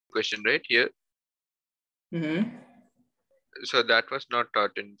question right here. So that was not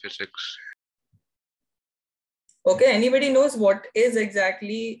taught in physics. Okay, anybody knows what is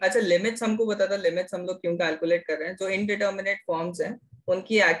exactly? अच्छा, limits हमको पता था, limits हम लोग क्यों calculate कर रहे हैं? जो indeterminate forms हैं,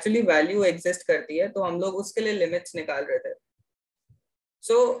 उनकी actually value exist करती है, तो हम लोग उसके लिए limits निकाल रहे थे.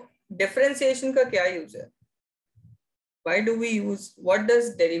 So differentiation का क्या use है? Why do we use? What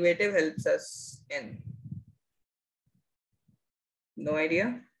does derivative helps us in? No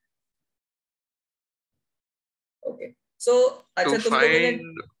idea. Okay. So to find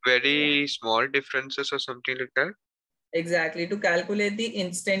very small differences or something like that. Exactly, to calculate the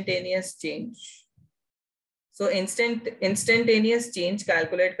instantaneous change. So instantaneous change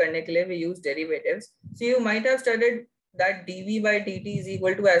calculate करने के लिए we use derivatives. So you might have studied that dv by dt is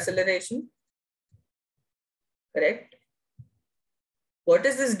equal to acceleration. Correct? What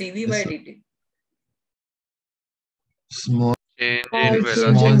is this dv by dt? Small change in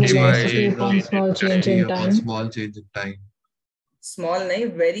velocity by small change in time. Small change in time. Small नहीं,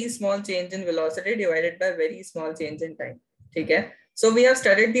 very small change in velocity divided by very small change in time. ठीक है? So we have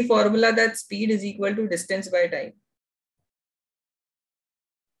studied the formula that speed is equal to distance by time.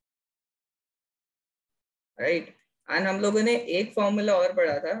 Right? And हम लोगों ने एक formula और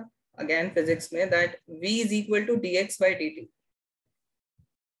पढ़ा था again physics में, that v is equal to dx by dt.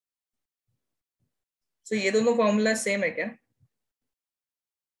 So ये दोनों formula same है क्या?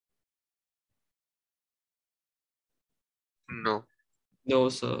 No. No,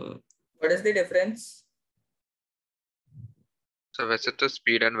 sir. What is the difference? So वैसे तो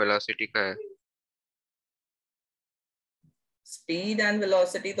speed and velocity का है. Speed and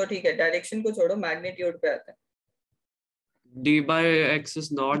velocity तो ठीक है, direction को छोड़ो, magnitude पे आता है. D by x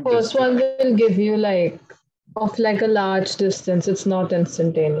is not. First one will give you like of like a large distance. It's not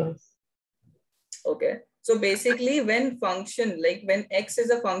instantaneous. Okay. So basically when function, like when x is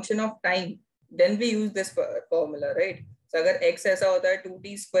a function of time, then we use this formula, right? So अगर x ऐसा होता है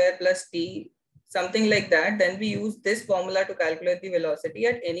 2t square plus t, something like that, then we use this formula to calculate the velocity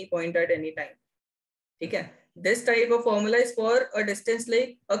at any point at any time. ठीक है? This type of formula is for a distance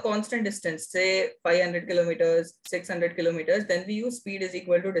like a constant distance, say 500 kilometers, 600 kilometers, then we use speed is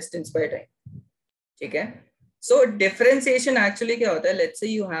equal to distance by time. ठीक है? So differentiation actually क्या होता है? Let's say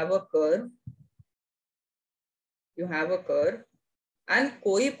you have a curve. You have a curve and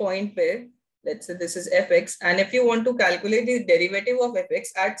कोई point पे, let's say this is fx, and if you want to calculate the derivative of fx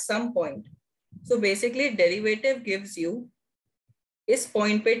at some point, so basically derivative gives you इस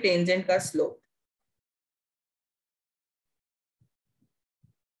point पे tangent का slope.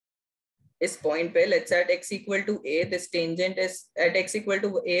 इस point पे, let's say at x equal to a, this tangent is at x equal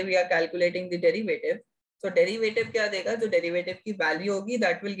to a, we are calculating the derivative. So derivative क्या देगा? जो derivative की value होगी,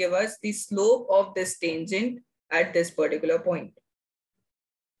 that will give us the slope of this tangent at this particular point.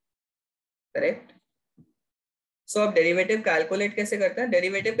 Correct? So अब derivative calculate कैसे करते हैं?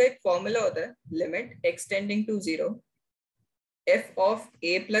 Derivative का एक formula होता है, limit x tending to 0 f of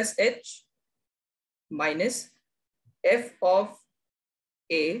a plus h minus f of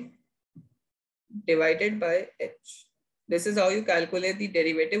a divided by h. This is how you calculate the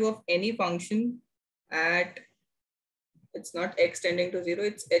derivative of any function at, it's not x tending to 0,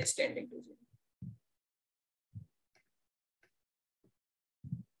 it's h tending to 0.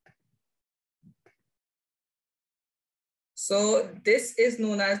 So this is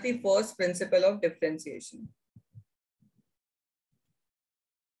known as the first principle of differentiation.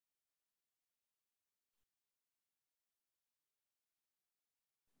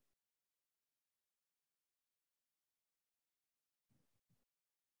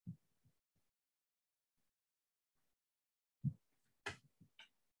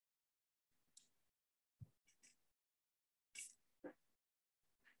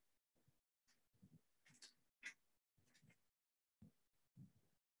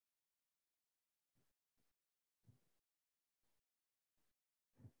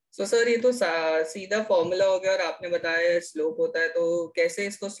 So sir ये तो सीधा formula हो गया और आपने बताया slope होता है, तो कैसे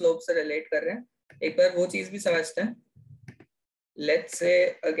इसको स्लोप से रिलेट कर रहे हैं? एक बार वो चीज भी समझते हैं. Let's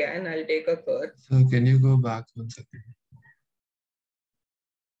say again I'll take a curve. So can you go back 1 second?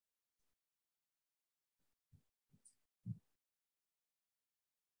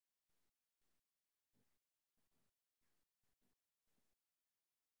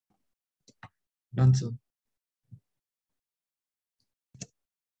 Done, sir.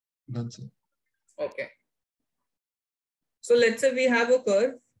 Done, sir. Okay. So let's say we have a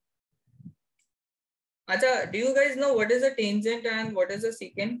curve. Acha, do you guys know what is a tangent and what is a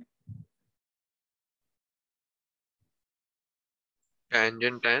secant?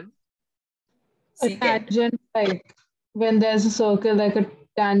 Tangent and A tangent, like when there's a circle, like a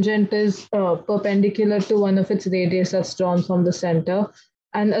tangent is perpendicular to one of its radius that's drawn from the center,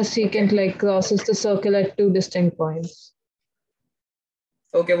 and a secant like crosses the circle at two distinct points.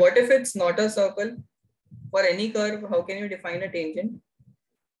 Okay, what if it's not a circle? For any curve, how can you define a tangent?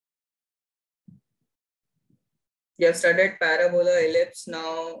 You have studied parabola, ellipse,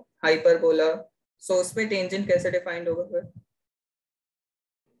 now hyperbola. So उसमें tangent कैसे defined होगा फिर?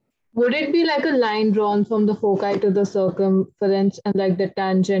 Would it be like a line drawn from the foci to the circumference, and like the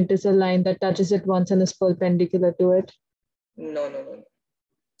tangent is a line that touches it once and is perpendicular to it? No.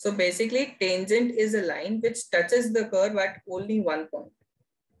 So basically, tangent is a line which touches the curve at only one point.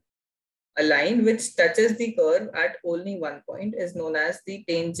 A line which touches the curve at only one point is known as the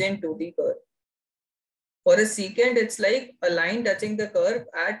tangent to the curve. For a secant, it's like a line touching the curve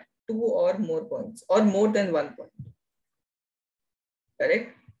at two or more points, or more than one point.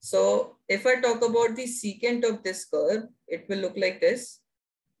 Correct? So if I talk about the secant of this curve, it will look like this.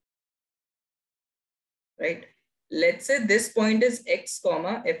 Right? Let's say this point is x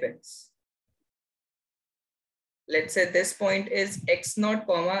comma fx. Let's say this point is x naught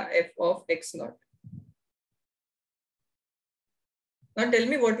comma f of x naught. Now tell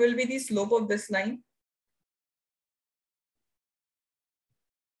me what will be the slope of this line?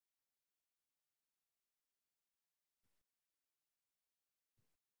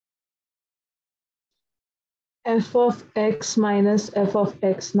 F of x minus f of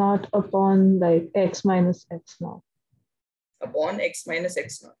x naught upon like x minus x naught. Upon x minus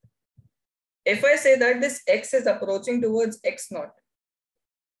x naught. If I say that this x is approaching towards x naught,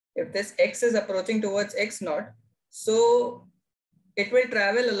 if this x is approaching towards x naught, so it will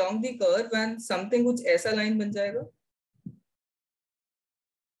travel along the curve and something कुछ ऐसा line बन जाएगा.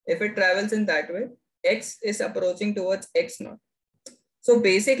 If it travels in that way, x is approaching towards x naught. So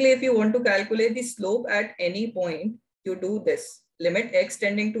basically, if you want to calculate the slope at any point, you do this. Limit x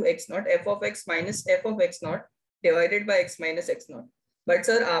tending to x naught, f of x minus f of x naught divided by x minus x naught. But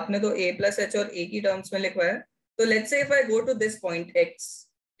sir, आपने तो a plus h और a की terms में लिखवाया. So let's say if I go to this point x,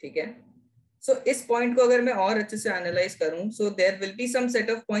 ठीक है? So इस point को अगर मैं और अच्छे से analyze करूँ, so there will be some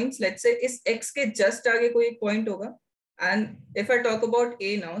set of points. Let's say इस x के just आगे कोई एक point होगा. And if I talk about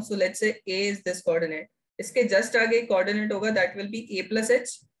a now, so let's say a is this coordinate. इसके just आगे एक coordinate होगा, that will be a plus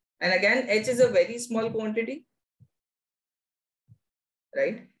h, and again h is a very small quantity,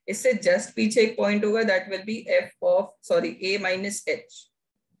 right? इससे just पीछे एक point होगा, that will be a minus h.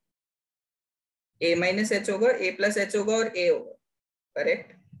 a minus h होगा, a plus h होगा और a होगा,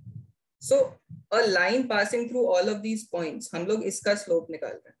 correct? So a line passing through all of these points, हम लोग इसका slope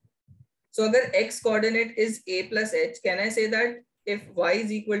निकालते हैं. So अगर x coordinate is a plus h, can I say that if y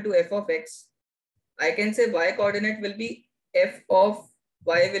is equal to f of x, I can say y coordinate will be f of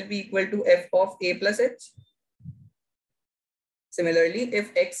y will be equal to f of a plus h. Similarly,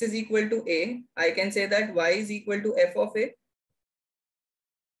 if x is equal to a, I can say that y is equal to f of a.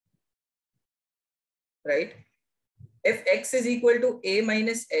 Right? If x is equal to a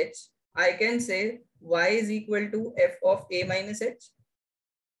minus h, I can say y is equal to f of a minus h.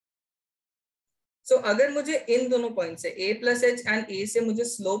 So अगर मुझे इन दोनों point से a plus h and a से मुझे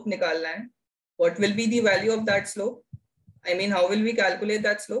slope निकालना है, what will be the value of that slope? I mean, how will we calculate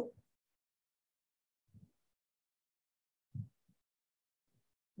that slope?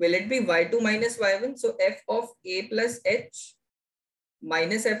 Will it be y2 minus y1? So f of a plus h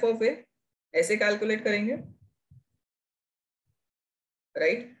minus f of a, ऐसे calculate करेंगे,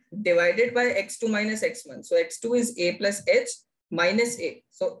 right? Divided by x2 minus x1. So x2 is a plus h minus a.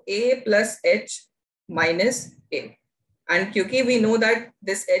 So a plus h minus a. And क्योंकि we know that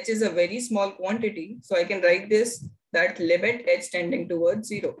this h is a very small quantity, so I can write this that limit h tending towards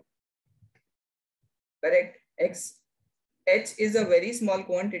 0. Correct? H is a very small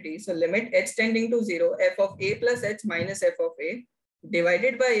quantity, so limit h tending to 0, f of a plus h minus f of a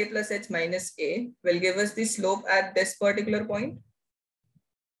divided by a plus h minus a will give us the slope at this particular point.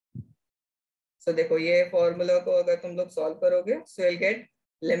 So देखो ये formula को अगर तुम लोग solve करोगे, so you'll get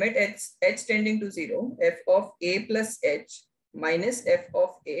limit h tending to 0, f of a plus h minus f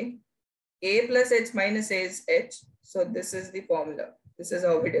of a plus h minus a is h. So this is the formula. This is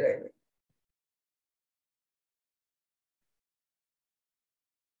how we derive it.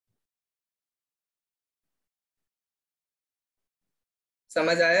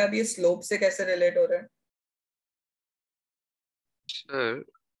 समझ आया अब ये slope से कैसे relate हो रहा है? Sir,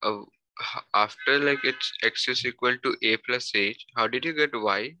 after like it's x is equal to a plus h, how did you get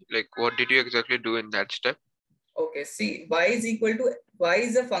y? Like what did you exactly do in that step? Okay, see, y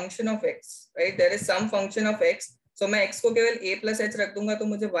is a function of x, right? There is some function of x. So मैं x को केवल a plus h रख दूंगा तो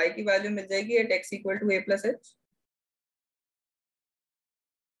मुझे y की value मिल जाएगी at x equal to a plus h.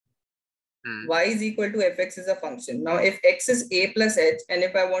 y is equal to fx is a function. Now, if x is a plus h, and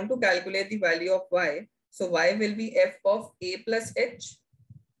if I want to calculate the value of y, so y will be f of a plus h.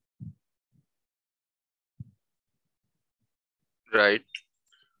 Right.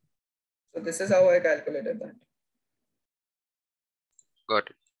 So this is how I calculated that. Got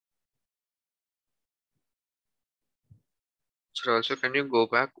it. So also, can you go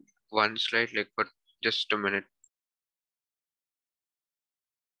back one slide, like for just a minute?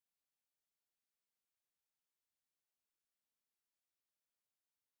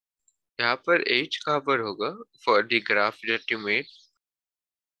 यहाँ पर h कहाँ पर होगा for the graph that you made?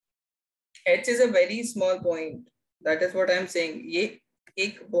 H is a very small point. That is what I am saying. ये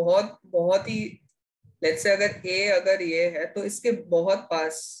एक बहुत बहुत ही, let's say अगर a अगर ये है तो इसके बहुत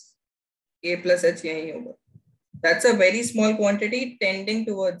पास a plus h यही होगा. That's a very small quantity tending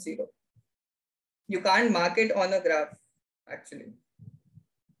towards zero. You can't mark it on a graph actually.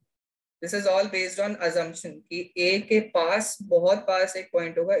 This is all based on assumption कि a के पास बहुत पास एक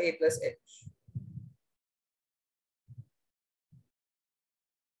point होगा a plus h.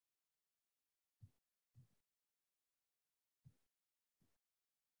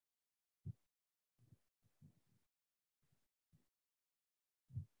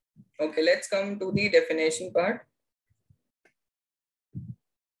 Okay, let's come to the definition part.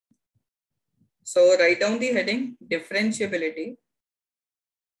 So write down the heading differentiability.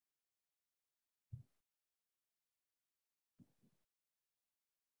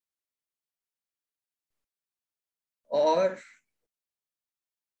 Or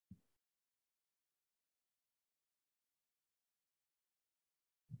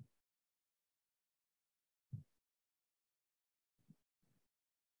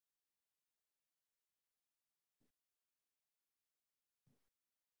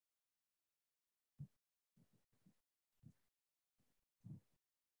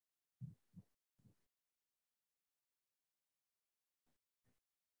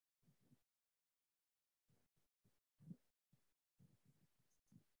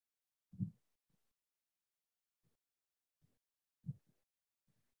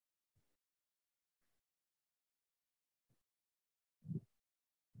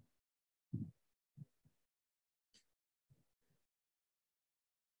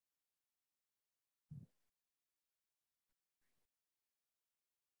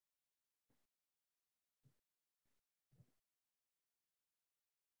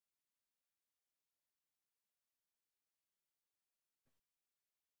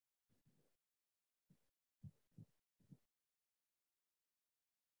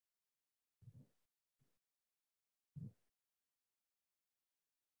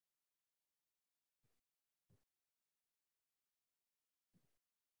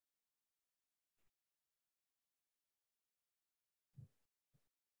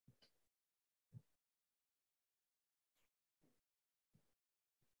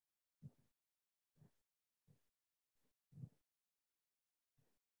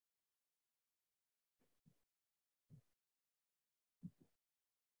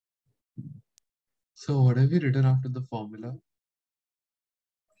So what have you written after the formula?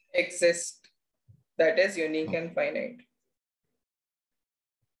 exist, that is unique and finite.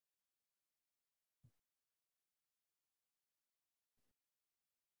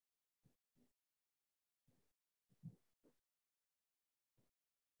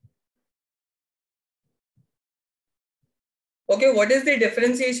 Okay, what is the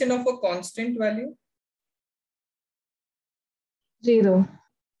differentiation of a constant value? 0.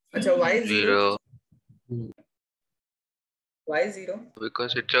 Achha, why is zero? Zero, Why zero?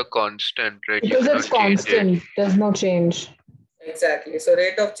 because it's a constant, right? You Because cannot it's change it. constant, does not change. Exactly. So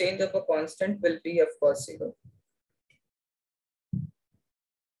rate of change of a constant will be, of course, zero.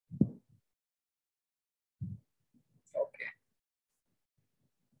 Okay.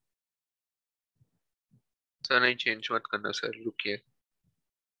 Sir नहीं change मत करना sir, रुकिए.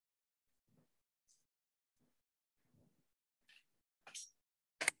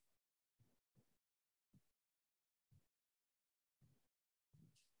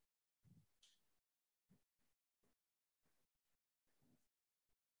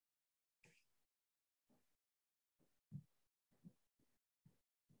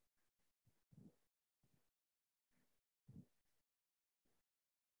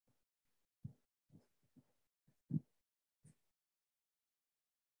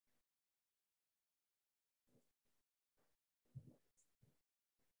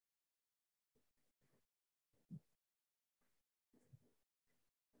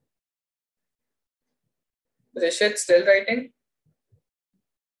 Rishit still writing?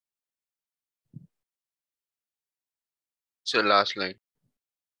 So last line.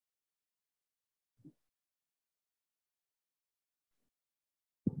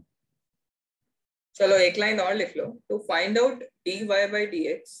 चलो एक line और लिख लो. To find out dy by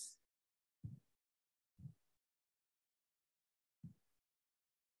dx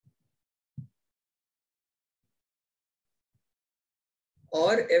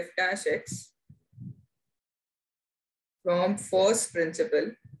or f dash x from first principle.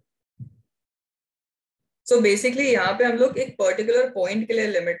 So basically यहाँ पे हम लोग एक पर्टिकुलर पॉइंट के लिए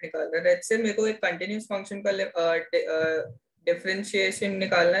लिमिट निकाल रहे हैं. लेट्स से मेरे को एक कंटिन्यूस फंक्शन का डिफरेंशिएशन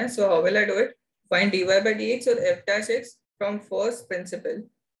निकालना है. So how will I do it? Find dy by dx or f dash x from first principle.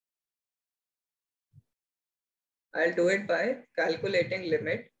 I'll do it by calculating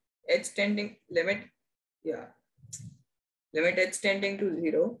limit h tending limit h tending to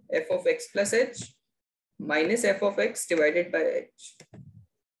 0 f of x plus h minus f of x divided by h.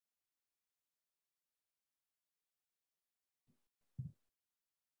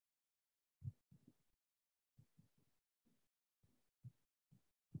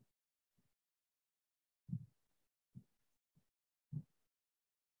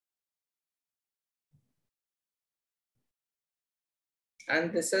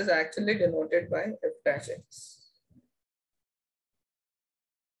 And this is actually denoted by f dash x.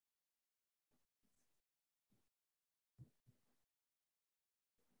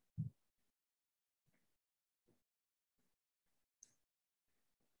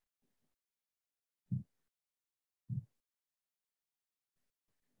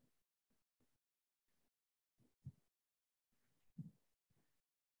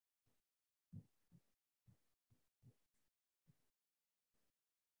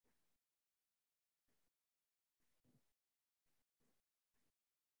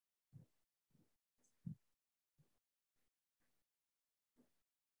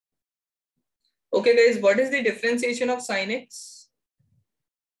 Okay guys, what is the differentiation of sin x?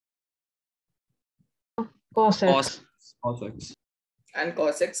 Cos x Cos x And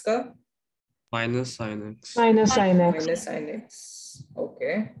cos x ka? minus sin x. minus sin x. Minus sin x.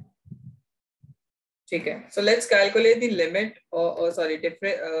 Okay. ठीक है. So let's calculate the limit or sorry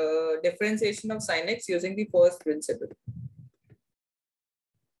differentiation of sin x using the first principle.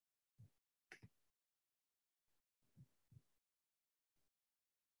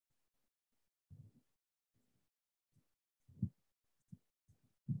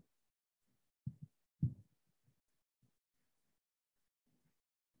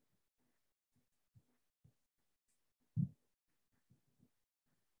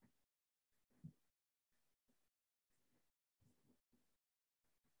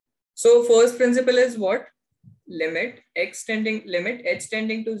 So first principle is what? Limit h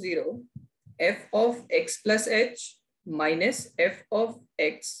tending to 0 f of x plus h minus f of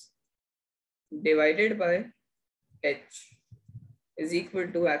x divided by h is equal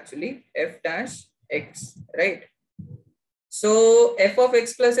to actually f dash x, right? So f of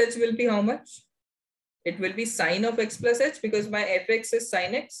x plus h will be how much? It will be sine of x plus h because my fx is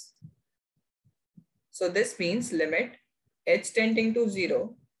sine x. So this means limit h tending to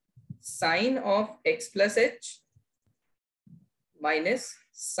 0 sine of x plus h minus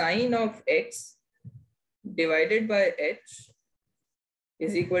sine of x divided by h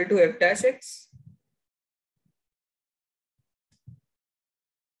is equal to f dash x.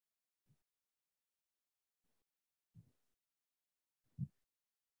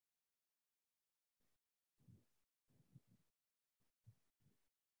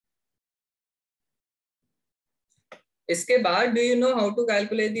 इसके बाद do you know how to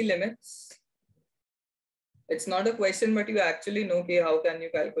calculate the limits? It's not a question, but you actually know कि how can you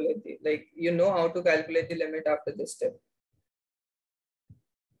calculate the, like you know how to calculate the limit after this step.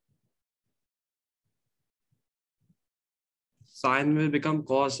 Sin will become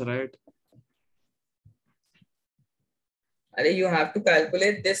cos, right? You have to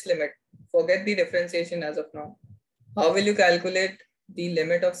calculate this limit. Forget the differentiation as of now. How will you calculate the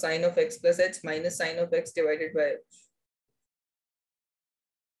limit of sine of x plus h minus sine of x divided by h?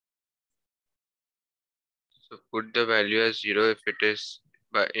 So put the value as 0 if it is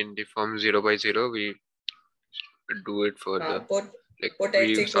in the form 0 by 0. We do it further. Put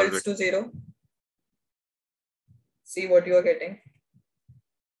h equals to 0. See what you are getting.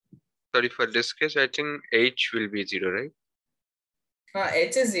 Sorry, for this case, I think h will be 0, right?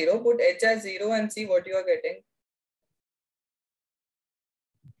 H is 0. Put h as 0 and see what you are getting.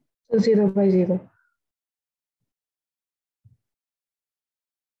 0 by 0.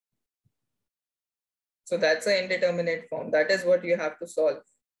 So that's an indeterminate form. That is what you have to solve.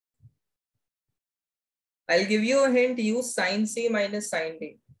 I'll give you a hint. Use sin c minus sin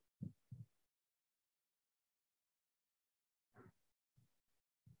d.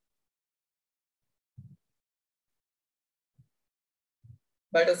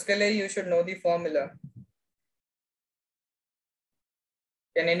 but उसके लिए you should know the formula.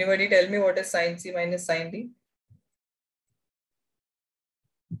 Can anybody tell me what is sin C minus sin D?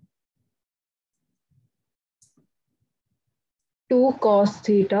 Two cos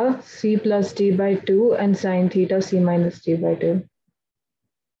theta C plus D by 2 and sin theta C minus D by 2.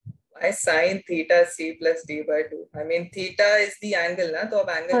 Why sin theta C plus D by 2? I mean, theta is the angle, na? So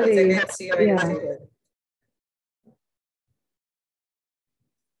angle की Sorry. जगह C minus Yeah. D by 2.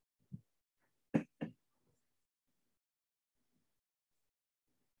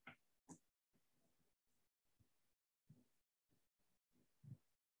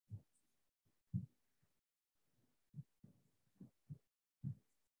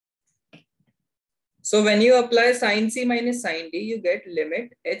 So when you apply sin C minus sin D, you get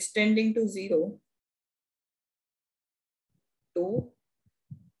limit h tending to 0 to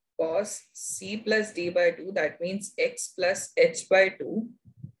cos C plus D by 2. That means x plus h by 2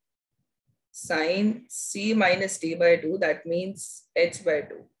 sin C minus D by 2. That means h by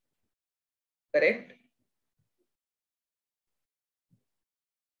 2. Correct?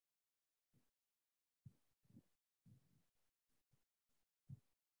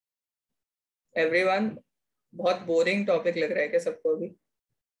 Everyone, बहुत boring topic लग रहा है क्या सबको अभी?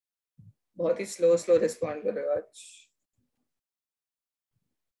 बहुत ही slow respond कर रहे हो आज.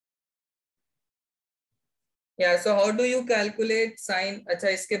 Yeah, so how do you calculate sin? अच्छा,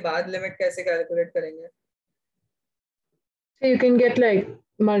 इसके बाद लिमिट कैसे कैलकुलेट करेंगे? So you can get like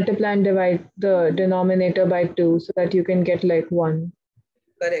multiply and divide the denominator by 2 so that you can get like 1.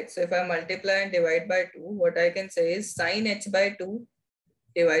 Correct. So if I multiply and divide by 2, what I can say is sin h by 2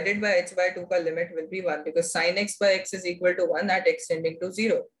 divided by h by 2 का limit will be 1 because sin x by x is equal to 1 at x tending to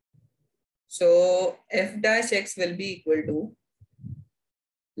 0. So f dash x will be equal to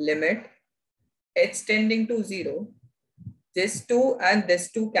limit h tending to 0. This 2 and this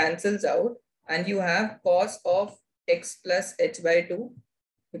 2 cancels out and you have cos of x plus h by 2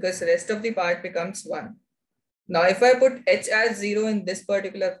 because rest of the part becomes 1. Now, if I put h as 0 in this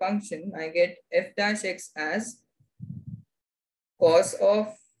particular function, I get f dash x as cos of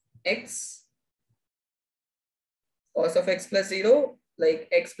x plus 0, like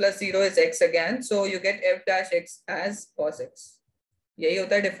x plus 0 is x again. So you get f dash x as cos x. यही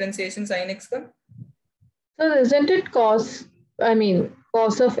होता है differentiation sin x का. So isn't it cos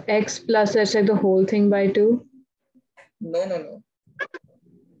of x plus h like the whole thing by 2? No.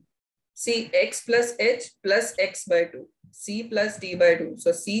 See, x plus h plus x by 2. C plus d by 2.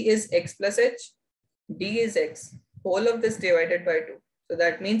 So C is x plus h, d is x. Whole of this divided by 2. So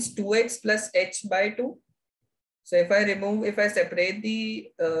that means 2x plus h by 2. So if I separate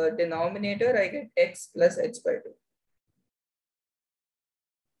the denominator, I get x plus h by 2.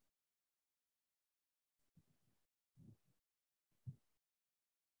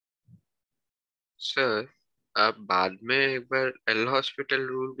 Sir आप बाद में एक बार L hospital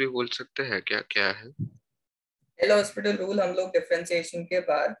rule भी बोल सकते हैं क्या? क्या है एल हॉस्पिटल रूल? हम लोग डिफरेंशिएशन के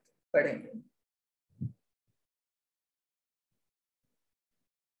बाद पढ़ेंगे.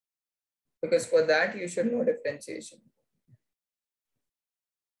 Because for that you should know differentiation.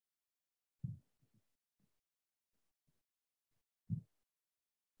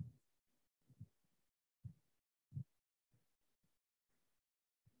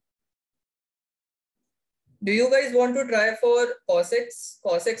 Do you guys want to try for cos x?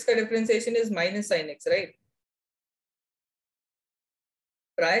 Cos x का differentiation is minus sin x, right?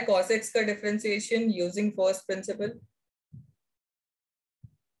 Try cos x का differentiation using first principle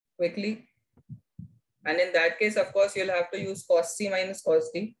quickly. And in that case, of course, you'll have to use cos c minus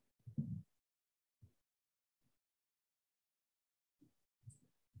cos d.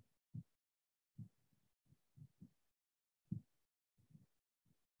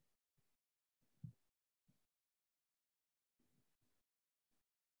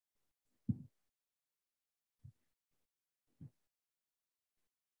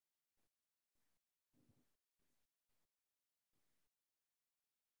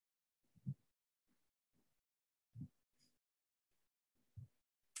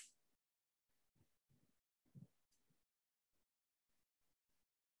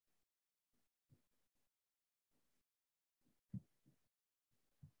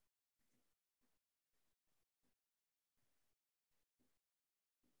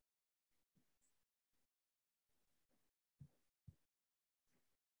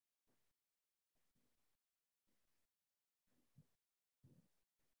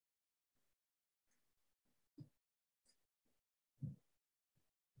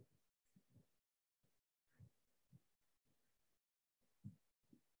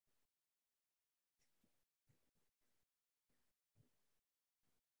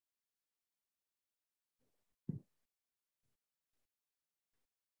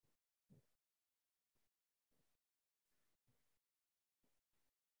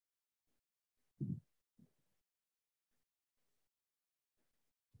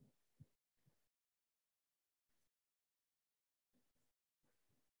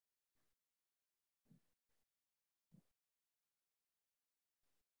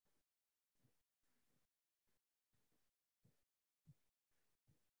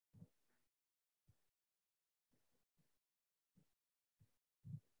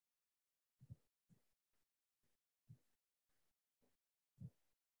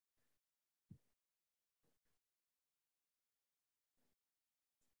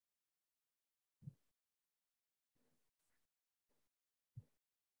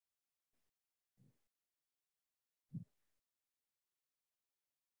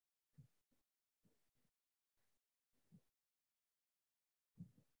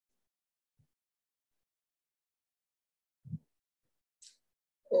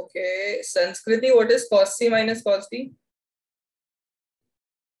 Okay, Sanskriti, what is cos C minus cos D?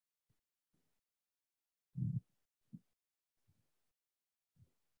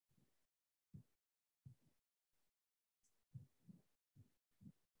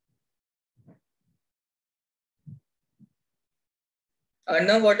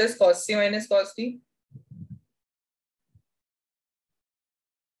 Arnav, what is cos C minus cos D?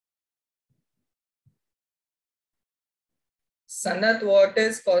 Sanat, what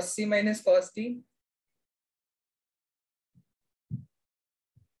is cos C minus cos D?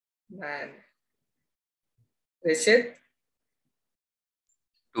 Man. Rishit?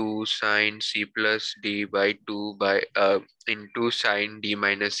 2 sine C plus D by 2 by into sine D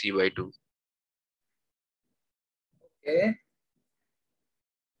minus C by 2. Okay.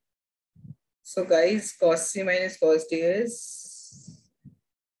 So guys, cos C minus cos D is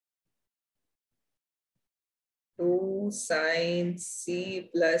 2 sine C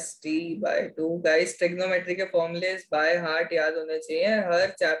plus D by 2. Guys, trigonometry के formulas by heart याद होने चाहिए,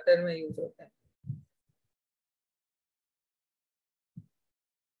 हर chapter में use होते हैं.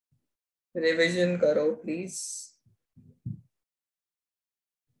 Revision करो please.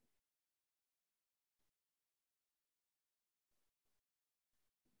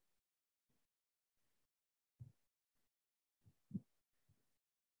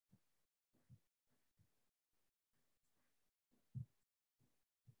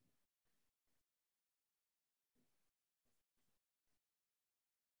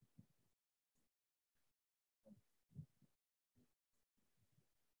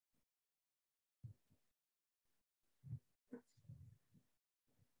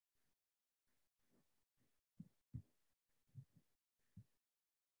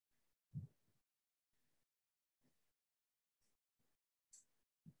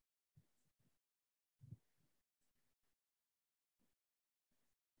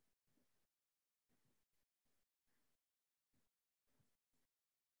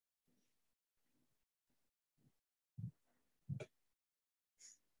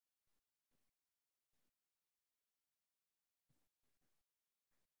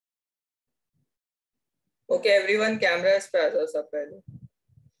 Okay, everyone, cameras पे आ जाओ सब पहले.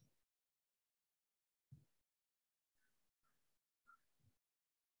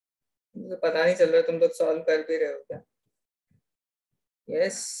 मुझे पता नहीं चल रहा तुम लोग सॉल्व कर भी रहे हो क्या?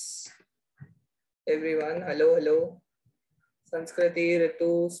 Yes, everyone. Hello, hello. Sanskriti,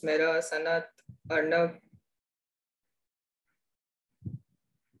 Ritu, Smera, Sanat, Arnav.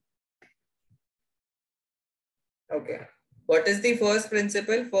 Okay. What is the first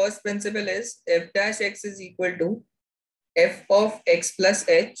principle? First principle is f dash x is equal to f of x plus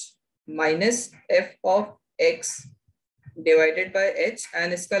h minus f of x divided by h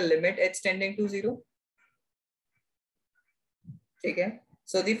and इसका limit h tending to 0. ठीक है.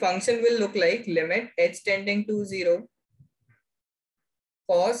 So the function will look like limit h tending to 0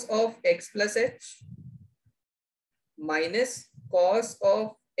 cos of x plus h minus cos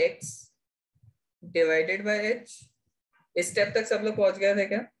of x divided by h. इस step तक सब लोग पहुंच गए थे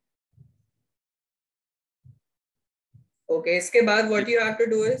क्या? Okay, इसके बाद what you have to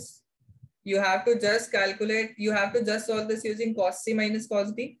do is you have to just calculate, you have to just solve this using cos C minus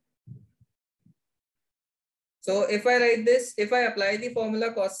cos D. So if I write this, if I apply the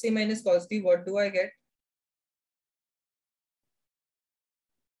formula cos C minus cos D, what do I get?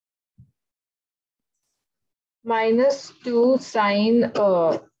 Minus 2 sine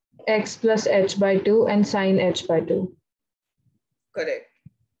x plus h by 2 and sine h by 2. Correct.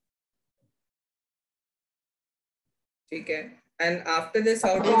 ठीक है. And after this,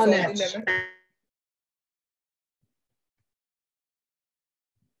 how do you Upon solve the h. limit?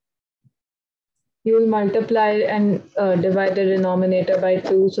 You will multiply and divide the denominator by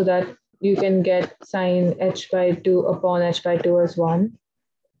 2 so that you can get sine h by 2 upon h by 2 as 1.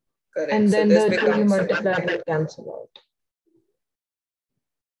 Correct. And then so this the 2 you becomes multiply will cancel out.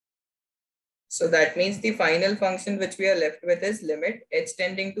 So that means the final function which we are left with is limit h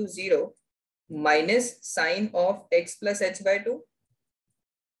tending to 0 minus sine of x plus h by 2.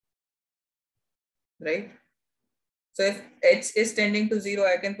 Right? So if h is tending to 0,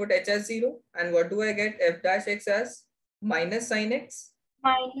 I can put h as 0. And what do I get? F dash x as minus sine x.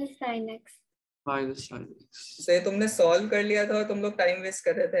 minus sin x. Minus sin x. So ये तुमने solve कर लिया था और तुम लोग time waste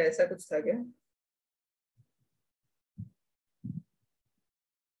कर रहे थे, ऐसा कुछ था क्या?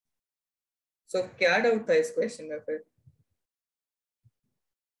 So क्या doubt था इस question में फिर?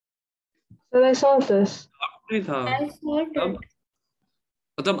 So I solved this. नहीं था. I solved it.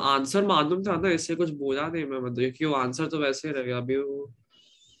 मतलब आंसर मालूम था ना, इससे कुछ बोला नहीं मैं, मतलब कि वो आंसर तो वैसे ही रहेगा अभी वो.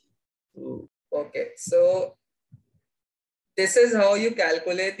 Okay, so This is how you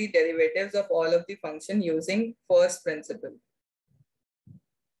calculate the derivatives of all of the function using first principle.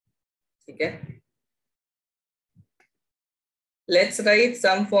 Okay. Let's write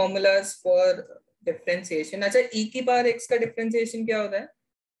some formulas for differentiation. अच्छा, e की पावर x का differentiation क्या होता है?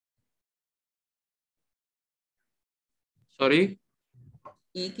 Sorry?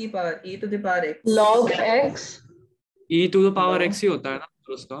 E की power, e to the power x. Log x. E to the power No. x ही होता है ना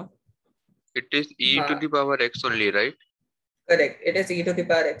उसका? It is e to the power x only, right? Correct. It is e to the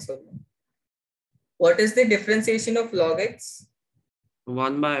power x only. What is the differentiation of log x?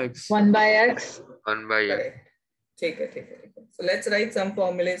 1 by x. 1 by x. 1 by x. Correct. ठीक है, ठीक है, ठीक है. So let's write some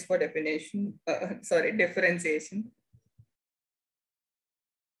formulas for definition. Sorry, differentiation.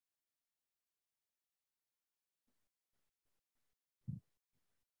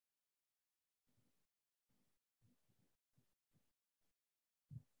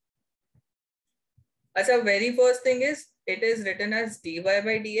 अच्छा, very first thing is it is written as dy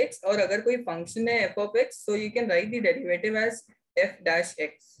by dx, और अगर कोई function है f of x, so you can write the derivative as f dash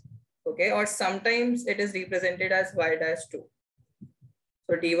x, okay, or sometimes it is represented as y dash 2.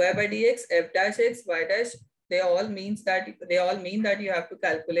 So dy by dx, f dash x, y dash, they all mean that you have to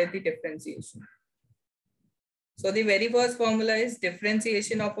calculate the differentiation. So the very first formula is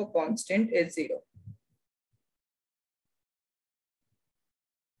differentiation of a constant is 0.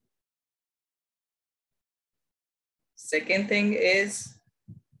 Second thing is,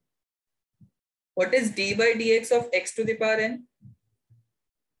 what is d by dx of x to the power n?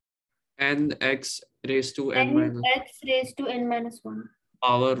 N x raised to n N minus x raised to n minus 1.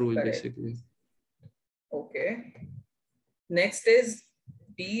 power rule. Correct. Basically. Okay. Next is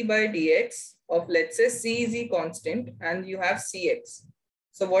d by dx of, let's say, c is the constant and you have cx.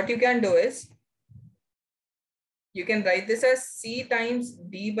 So what you can do is, you can write this as c times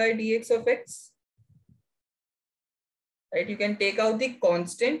d by dx of x. Right? You can take out the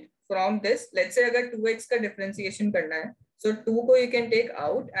constant from this. Let's say अगर 2x का differentiation करना है, so 2 को you can take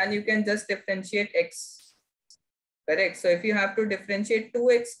out and you can just differentiate x. Correct. So if you have to differentiate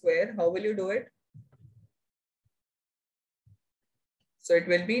 2x square, how will you do it? So it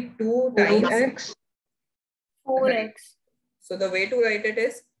will be 2 times x. 4x. So the way to write it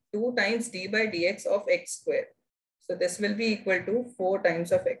is 2 times d by dx of x square. So this will be equal to 4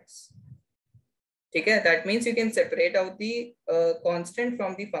 times of x. Okay, that means you can separate out the constant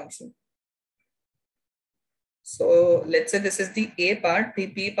from the function. So let's say this is the a part. The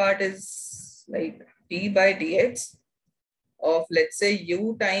b part is like d by dx of, let's say,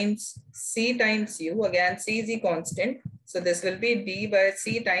 u times c times u. Again, c is the constant. So this will be d by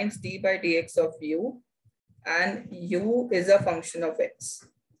c times d by dx of u, and u is a function of x.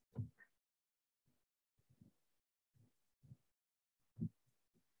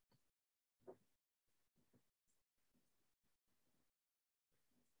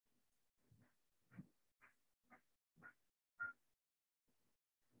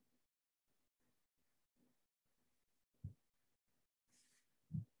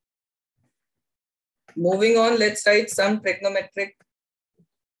 Moving on, let's write some trigonometric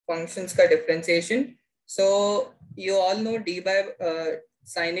functions का differentiation. So you all know d by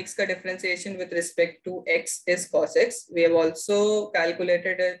sin x का differentiation with respect to x is cos x. We have also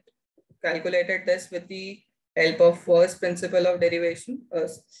calculated this with the help of first principle of derivation,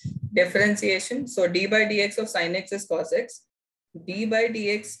 differentiation. So d by dx of sin x is cos x. D by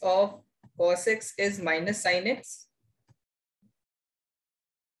dx of cos x is minus sin x.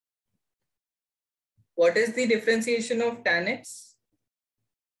 What is the differentiation of tan x?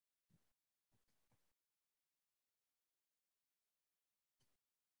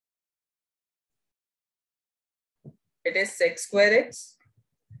 It is sec square x.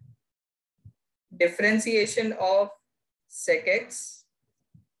 Differentiation of sec x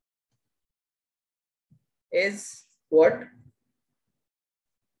is what?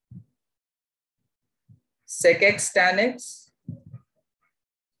 Sec x tan x.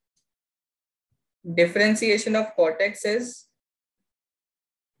 Differentiation of cot x is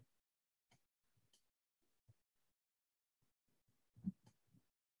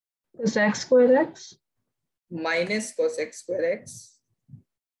Cosec square x. minus cosec square x.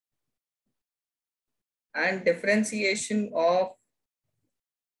 And differentiation of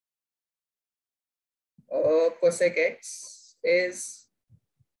cosec x is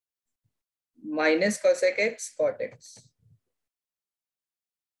minus cosec x cot x.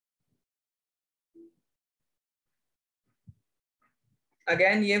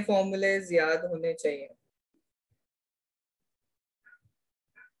 Again, ये formulas याद होने चाहिए.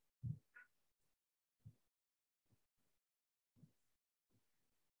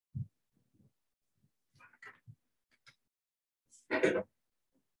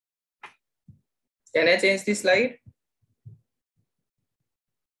 Can I change the slide?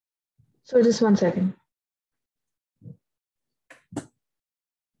 So just 1 second.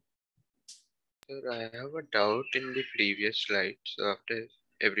 Sir, I have a doubt in the previous slide. So after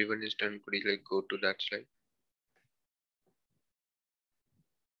everyone is done, could you like go to that slide?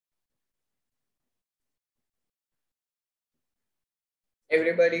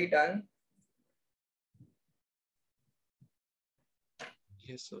 Everybody done?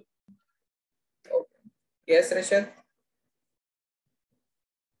 Yes, sir. Okay. Yes, Rishabh?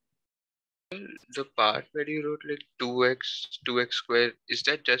 The part where you wrote like 2x square, is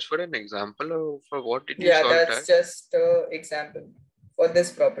that just for an example or for what did you Yeah, solve that's that? just example for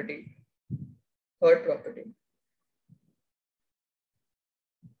this property, third property.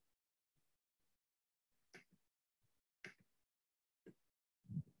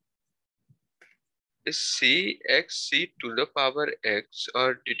 Is c to the power x,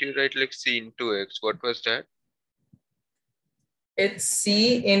 or did you write like c into x? What was that? It's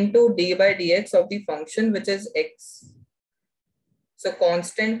c into d by dx of the function, which is x. So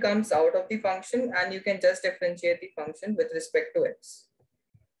constant comes out of the function and you can just differentiate the function with respect to x.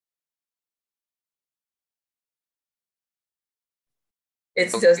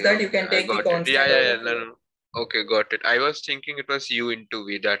 It's just that you can I take the got it. constant Yeah, out yeah, of no, it. no. Okay, got it. I was thinking it was u into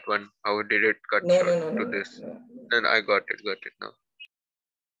v, that one. How did it cut No, short no, no, to no, this? no. Then I got it now.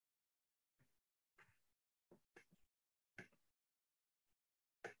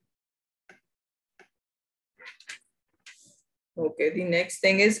 Okay, the next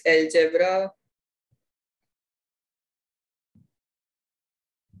thing is algebra.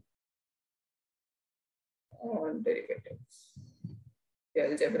 On derivatives. The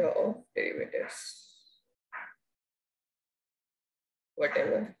algebra of derivatives.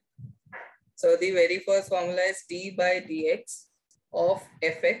 Whatever. So the very first formula is d by dx of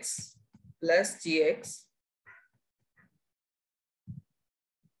fx plus gx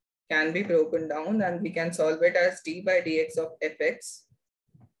can be broken down and we can solve it as d by dx of fx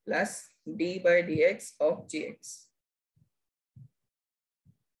plus d by dx of gx.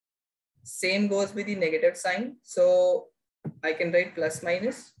 Same goes with the negative sign. So I can write plus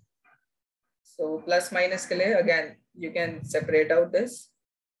minus. So plus minus clear, again, you can separate out this.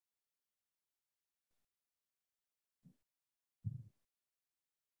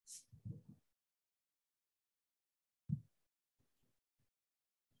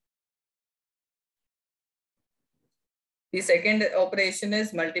 The second operation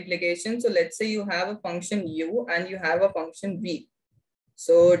is multiplication. So let's say you have a function u and you have a function v.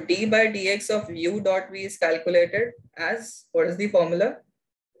 So d by dx of u dot v is calculated as, what is the formula?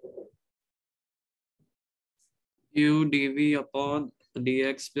 U dv upon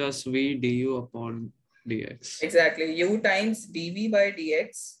dx plus v du upon dx. Exactly, u times dv by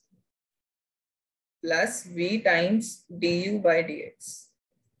dx plus v times du by dx.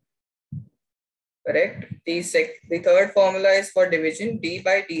 Correct. The third formula is for division, d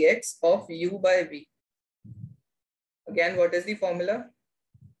by dx of u by v. Again, what is the formula?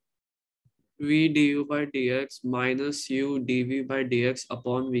 V du by dx minus u dv by dx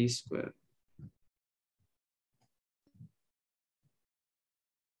upon v square.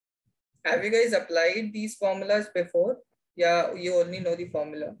 Have you guys applied these formulas before? Yeah, you only know the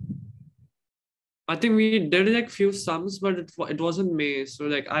formula. I think we did like few sums, but it wasn't me. So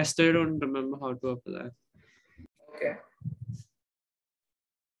like I still don't remember how to apply. Okay.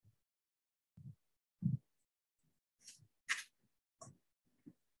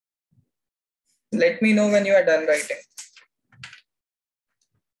 Let me know when you are done writing.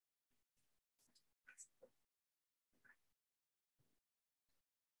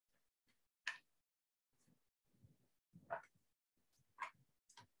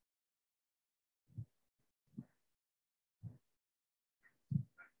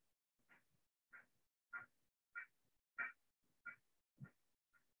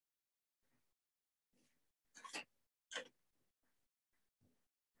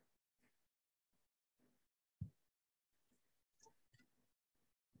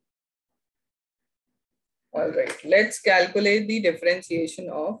 All right, let's calculate the differentiation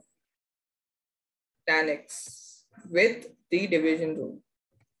of tan x with the division rule.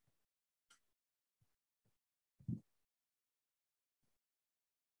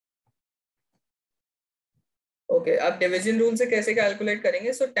 Okay, अब division rule से कैसे calculate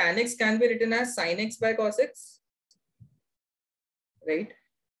करेंगे? So tan x can be written as sin x by cos x, right?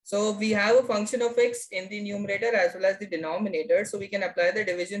 So we have a function of x in the numerator as well as the denominator. So we can apply the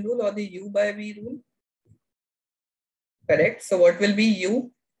division rule or the u by v rule. Correct. So what will be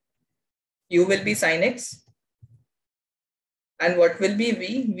u? U will be sin x. And what will be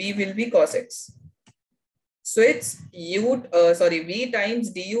v? V will be cos x. So it's v times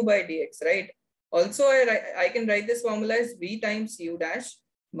du by dx, right? Also, I can write this formula as v times u dash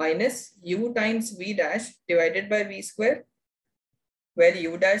minus u times v dash divided by v square, where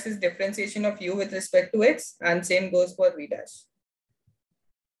u dash is differentiation of u with respect to x, and same goes for v dash.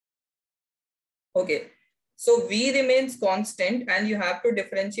 Okay, so v remains constant and you have to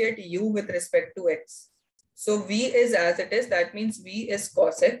differentiate u with respect to x. So v is as it is, that means v is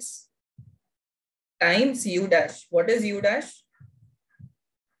cos x times u dash. What is u dash?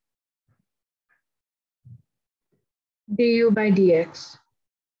 du by dx.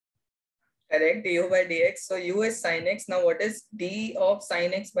 Correct, du by dx. So u is sin x. Now what is d of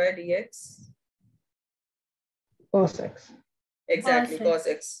sin x by dx? Cos x. Exactly, Cos cos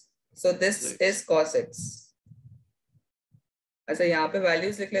x. So this is cos x. अच्छा यहाँ पे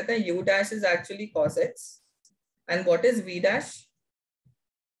values लिख लेते हैं. U dash is actually cos x. And what is v dash?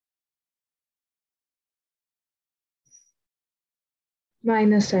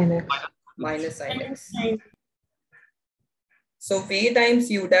 Minus sin x. Minus sin x. Sin. So v times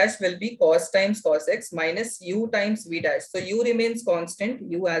u dash will be cos times cos x minus u times v dash. So u remains constant,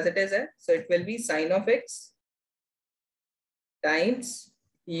 u as it is. So it will be sin of x times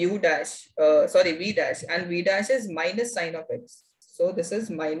u dash, v dash, and v dash is minus sin of x. So this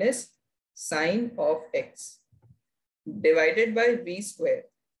is minus sin of x divided by v square.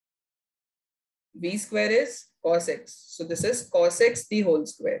 V square is cos x. So this is cos x the whole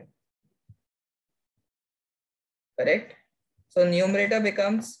square. Correct? So numerator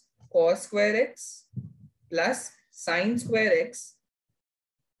becomes cos square x plus sin square x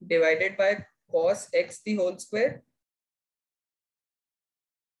divided by cos x the whole square.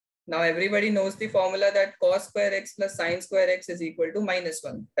 Now everybody knows the formula that cos square x plus sin square x is equal to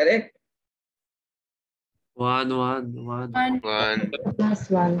 -1. Correct? 1. 1. Plus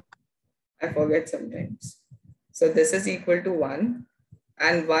 1. I forget sometimes. So this is equal to 1,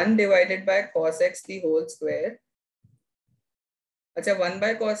 and 1 divided by cos x the whole square. Achha, 1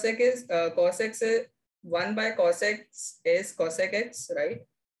 by cos x is cos x. 1 by cos x is cosec x, right?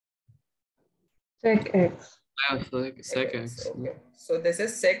 Sec x. Yeah, sec x. Okay. So this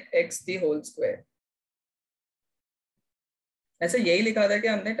is sec x the whole square. ऐसे यही लिखा था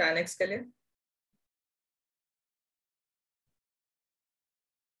क्या हमने tan x के लिए?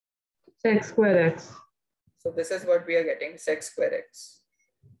 Sec square x. So this is what we are getting, sec square x.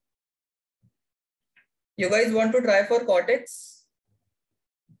 You guys want to try for cot x?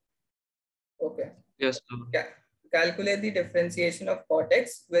 Okay. Yes. Yeah. Calculate the differentiation of cot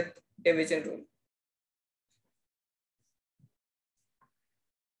x with division rule.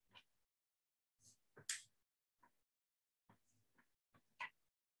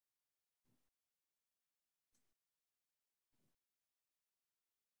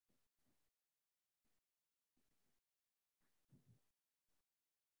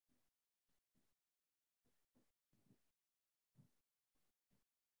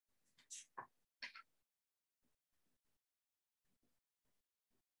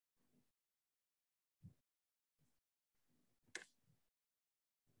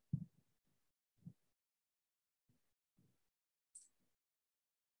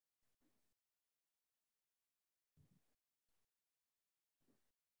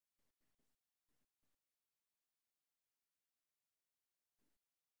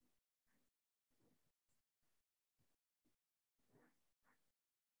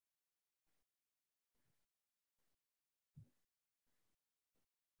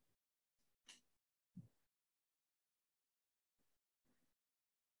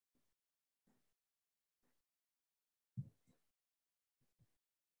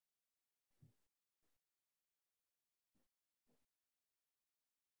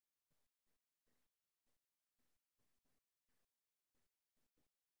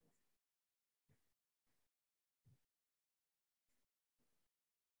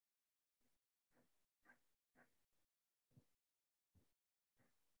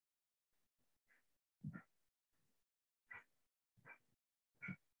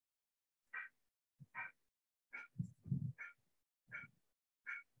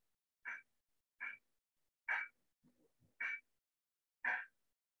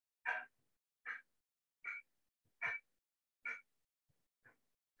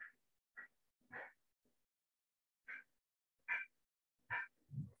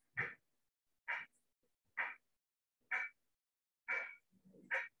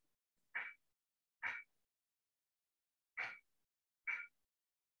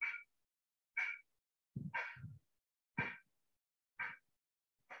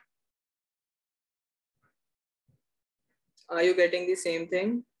 Are you getting the same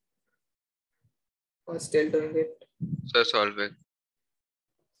thing? or still doing it? So solving.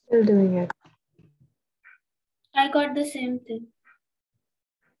 Still doing it. I got the same thing.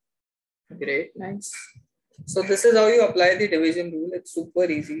 Great, nice. So this is how you apply the division rule. It's super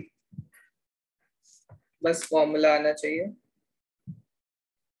easy. बस formula आना चाहिए.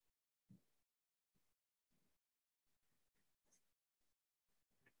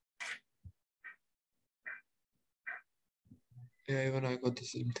 Yeah, even I got the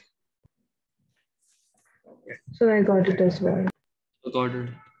same thing. So I got it as well. Got it.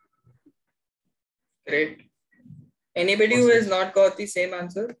 Great. Anybody who has not got the same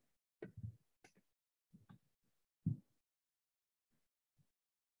answer?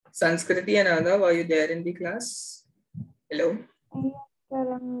 Sanskriti and Adhav, are you there in the class? Hello? Yes,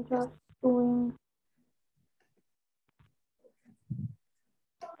 sir, I'm just doing.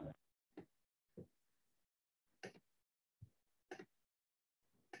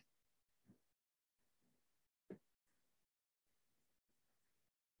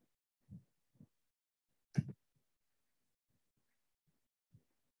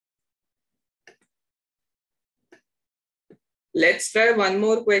 Let's try one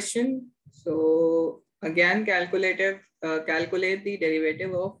more question. So again, calculate the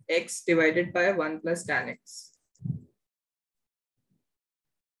derivative of x divided by 1 plus tan x.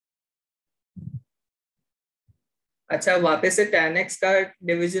 अच्छा वापस से tan x का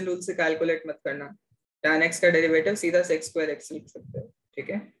division rule से calculate मत करना. tan x का derivative सीधा sec square x लिख सकते हो. ठीक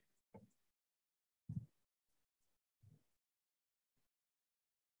है.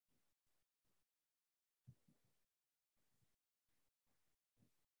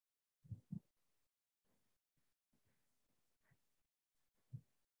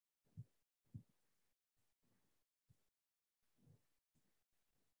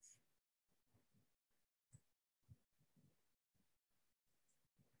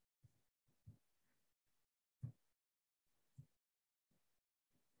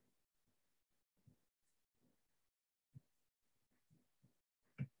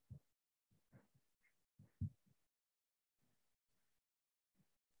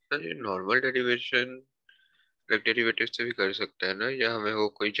 सर ये नॉर्मल डेरिवेशन डेरिवेटिव से भी कर सकते हैं ना, या हमें वो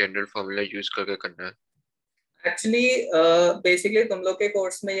कोई जनरल फॉर्मूला यूज करके करना है? एक्चुअली बेसिकली तुम लोग के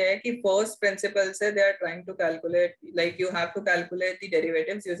कोर्स में ये है कि फर्स्ट प्रिंसिपल से they are trying to calculate, like you have to calculate the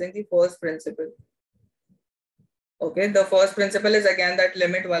derivatives using the first principle. Okay, the first principle is again that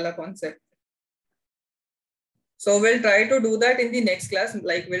limit wala concept. So we'll try to do that in the next class.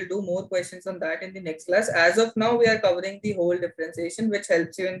 Like we'll do more questions on that in the next class. As of now, we are covering the whole differentiation, which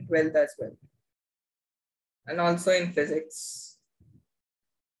helps you in 12th as well, and also in physics.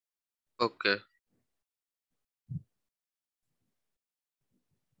 Okay.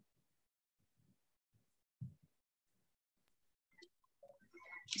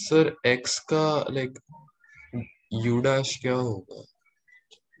 Sir, x का like u dash क्या होगा?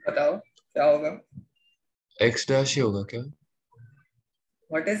 बताओ क्या होगा? X dash ही होगा क्या?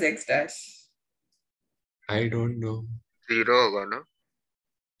 What is x dash? I don't know. 0 होगा ना?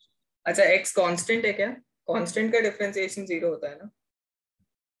 अच्छा x constant है क्या? Constant का differentiation 0 होता है ना?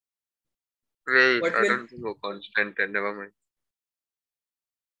 Wait, What I will- don't think वो constant है. Never mind.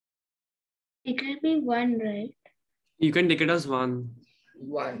 It will be 1, right? You can take it as 1.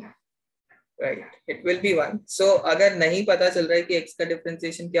 1. Right, it will be 1. So अगर नहीं पता चल रहा है कि x का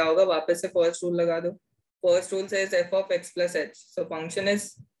differentiation क्या होगा, वापस से first rule लगा दो. First rule says f of x plus h. So function is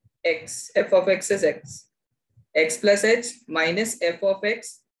x. F of x is x. X plus h minus f of x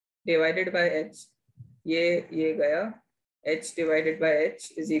divided by h. ये गया. H divided by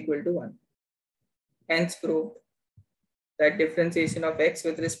h is equal to 1. Hence proved that differentiation of x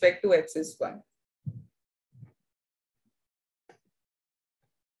with respect to x is 1.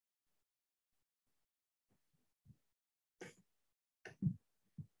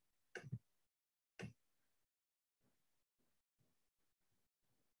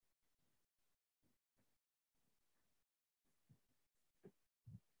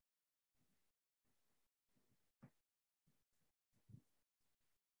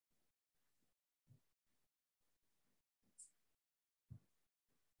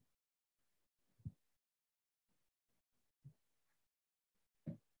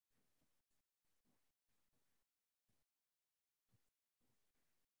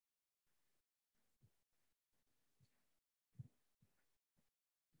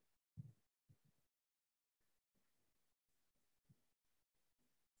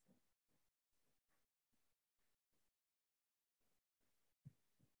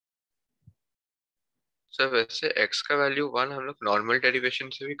 Sir वैसे x का value 1 हम लोग normal derivation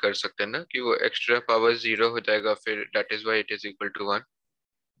से भी कर सकते हैं ना, कि वो एक्स्ट्रा पावर 0 हो जाएगा, फिर that is why it is equal to 1.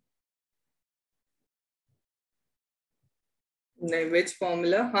 नहीं, which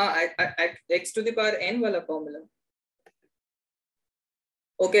formula? हाँ, at x to the power n वाला formula.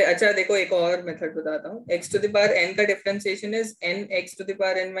 ओके, अच्छा देखो एक और मेथड बताता हूँ. x to the power n का differentiation is n x to the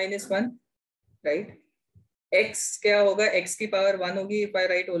power n minus 1, right? x क्या होगा? x की पावर 1 होगी if I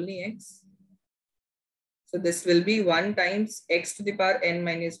write only x. So this will be 1 times x to the power n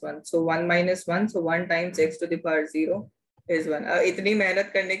minus 1. So 1 minus 1, so 1 times x to the power 0 is 1. इतनी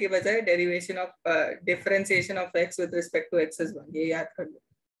मेहनत करने की बजाय derivation of differentiation of x with respect to x is 1. ये याद कर लो.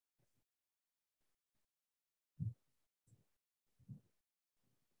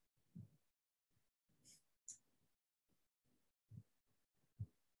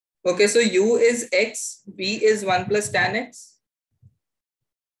 Okay, so u is x, v is 1 plus tan x.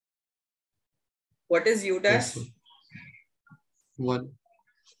 What is u dash? Yes, sir. 1.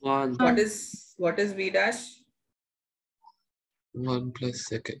 1. What is v dash? 1 plus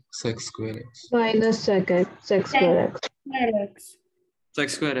sec square x. Minus sec square x. X. Sec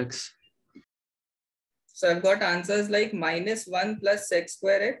square x. So I've got answers like minus 1 plus sec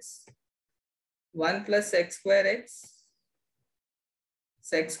square x, 1 plus sec square x,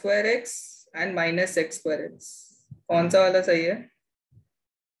 sec square x, and minus sec square x. कौन सा वाला सही है?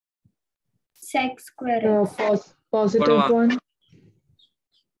 Sec square The x. positive one.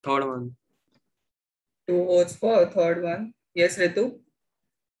 Third one. 2 votes for third one. Yes, Ritu?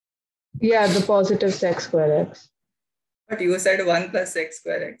 Yeah, the positive sec square x. But you said 1 plus sec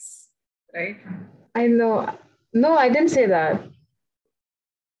square x, right? I know. No, I didn't say that.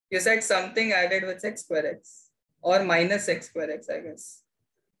 You said something added with sec square x or minus sec square x, I guess.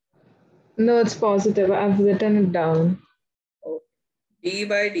 No, it's positive. I've written it down. d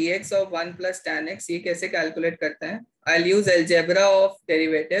by dx of 1 plus tan x, ये कैसे calculate करते हैं? I'll use algebra of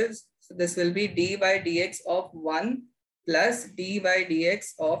derivatives. So this will be d by dx of 1 plus d by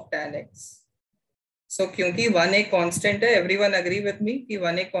dx of tan x. So क्योंकि 1 एक constant है, everyone agree with me कि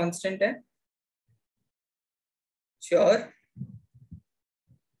 1 एक constant है? Sure?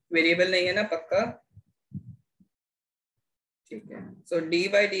 Variable नहीं है ना पक्का? ठीक है. So d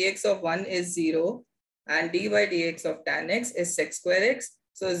by dx of 1 is 0 and d by dx of tan x is sec square x.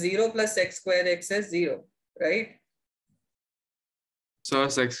 So 0 plus sec square x is 0, right? So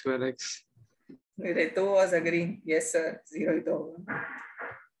sec square x. Ritu was agreeing. Yes, sir. 0 ही तो होगा.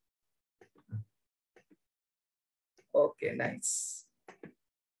 Okay, nice.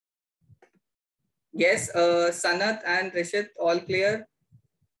 Yes, Sanat and Rishit, all clear?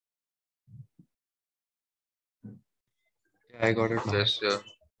 Yeah, I got it now. Yes, yeah.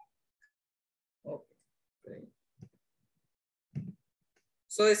 Okay, great.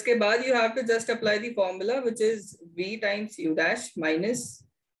 So इसके बाद you have to just apply the formula, which is v times u dash minus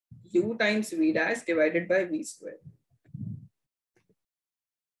u times v dash divided by v square.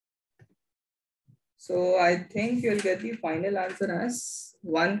 So I think you'll get the final answer as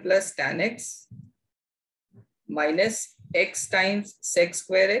 1 plus tan x minus x times sec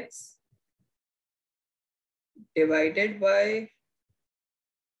square x divided by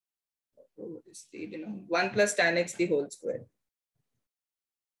 1 plus tan x the whole square.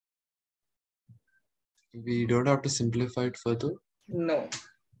 We don't have to simplify it further. No.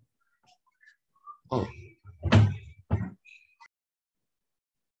 Oh,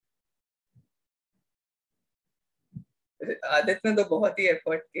 Aditya ने तो बहुत ही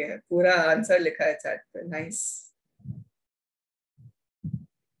effort किया है, पूरा answer लिखा है chat पे. Nice.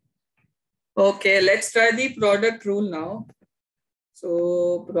 Okay, let's try the product rule now.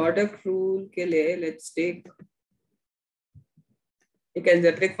 So product rule के लिए let's take एक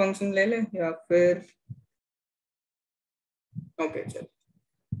algebraic function ले लें या फिर okay चल.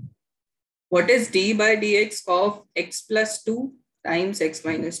 What is d by dx of x plus 2 times x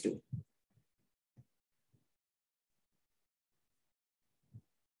minus 2?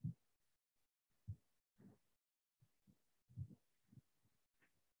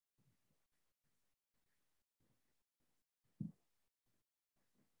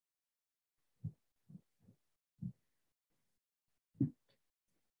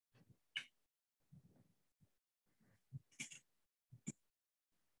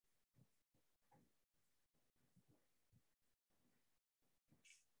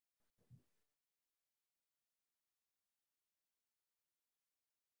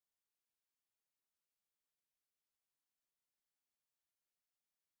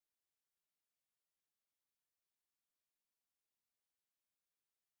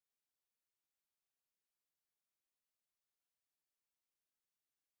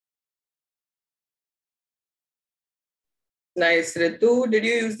 Nice. Ritu, did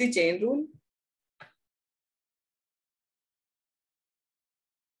you use the chain rule?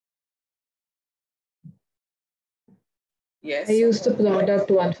 Yes. I used the product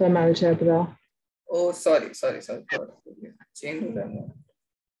one from algebra. Oh, sorry. Change that.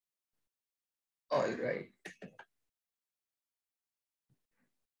 All right.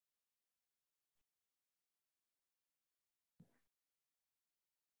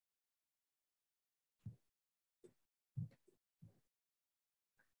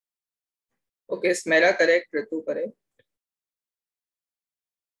 Okay, Smera correct, Ritu correct.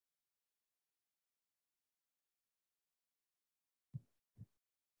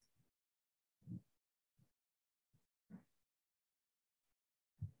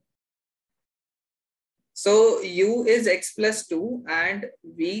 So u is x plus 2 and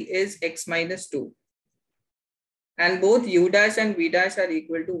v is x minus 2. And both u dash and v dash are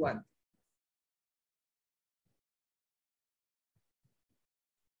equal to 1.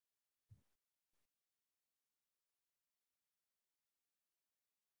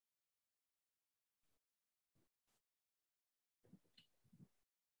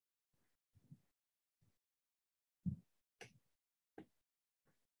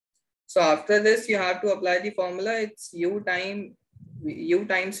 So after this, you have to apply the formula. It's u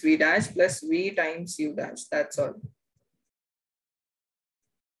times v dash plus v times u dash. That's all.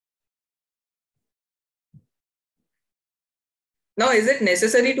 Now, is it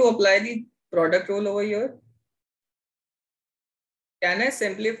necessary to apply the product rule over here? Can I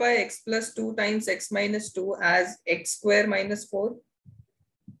simplify x plus 2 times x minus 2 as x square minus 4?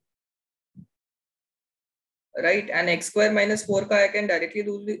 Right, and x square minus 4 I can directly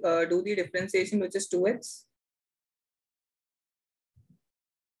do the differentiation, which is 2x.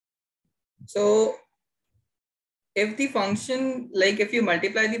 So if the function, like if you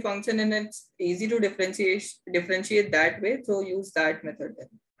multiply the function and it's easy to differentiate that way, so use that method then.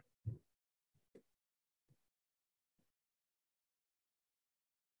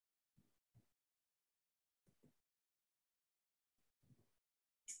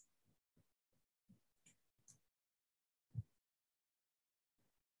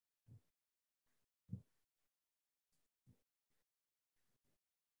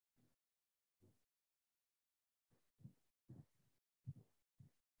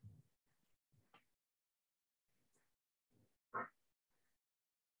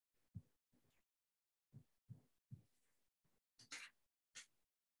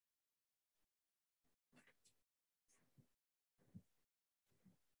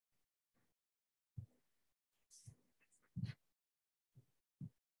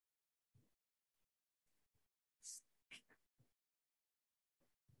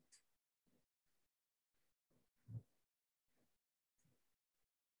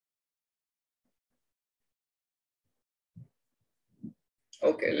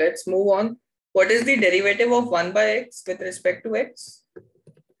 Okay, let's move on. What is the derivative of 1 by x with respect to x?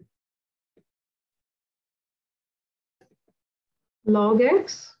 Log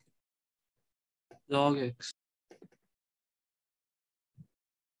x? Log x.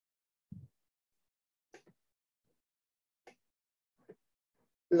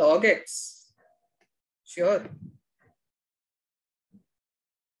 Log x. Sure.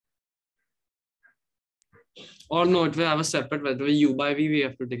 Or no, it will have a separate method. U by v we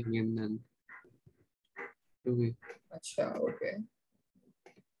have to take in then. Achha, okay.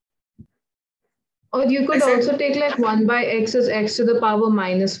 Or you could also take like 1 by x is x to the power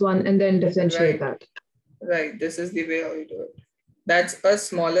minus 1 and then differentiate that. Right, this is the way how you do it. That's a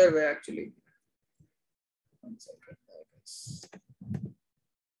smaller way actually. 1 second.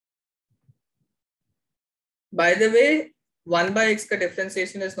 By the way, 1 by x ka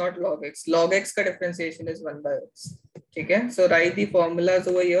differentiation is not log x. Log x ka differentiation is 1 by x. Okay, so write the formulas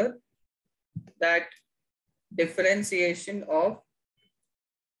over here. That differentiation of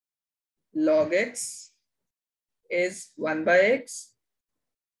log x is 1 by x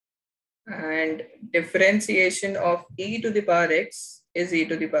and differentiation of e to the power x is e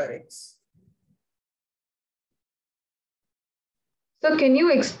to the power x. So can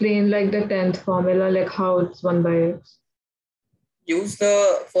you explain like the 10th formula, like how it's 1 by x? Use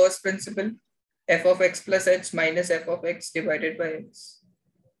the first principle, f of x plus h minus f of x divided by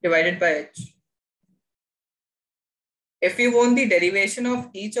h. If you want the derivation of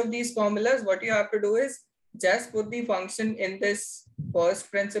each of these formulas, what you have to do is just put the function in this first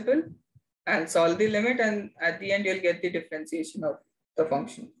principle and solve the limit, and at the end you'll get the differentiation of the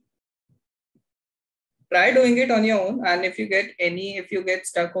function. Try doing it on your own, and if you get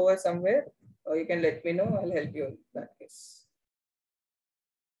stuck over somewhere, you can let me know. I'll help you in that case.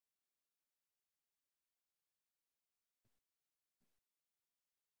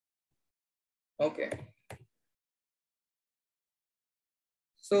 Okay.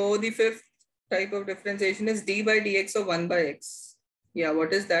 So the fifth type of differentiation is d by dx of 1 by x. Yeah,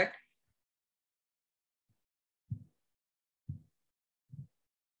 what is that?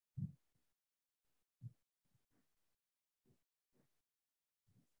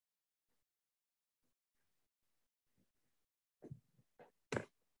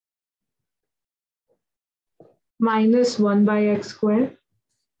 Minus 1 by x squared.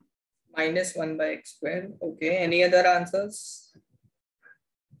 Minus 1 by x squared. Okay, any other answers?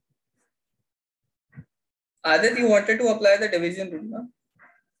 Adit, you wanted to apply the division rule, no?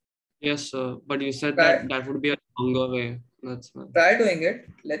 Yes, sir. But you said Try, that that would be a longer way. That's why. try doing it.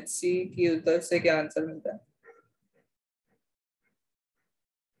 Let's see कि उधर से क्या answer मिलता है.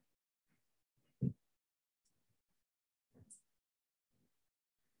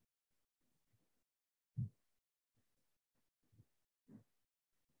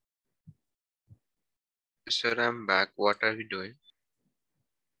 Sir, I'm back. What are we doing?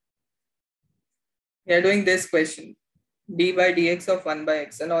 We are doing this question, d by dx of 1 by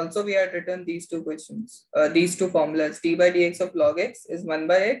x, and also we had written these two questions, these two formulas. D by dx of log x is 1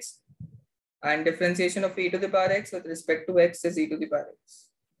 by x, and differentiation of e to the power x with respect to x is e to the power x.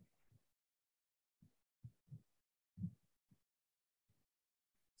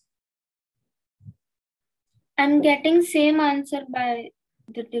 I'm getting same answer by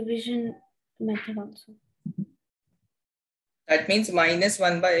the division method also. That means minus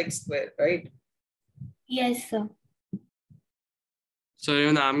 1 by x square, right? Yes, sir. So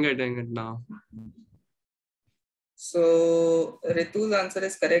even I'm getting it now. So Ritu's answer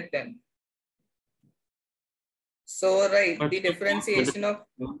is correct then. So right, But the differentiation of,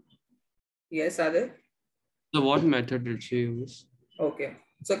 yes, Adit? So what method did she use? Okay.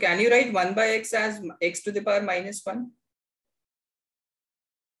 So can you write 1 by x as x to the power minus 1?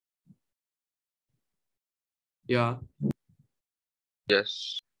 Yeah.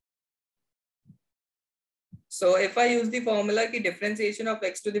 Yes. So if I use the formula ki differentiation of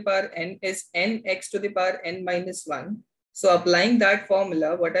x to the power n is n x to the power n minus 1. So applying that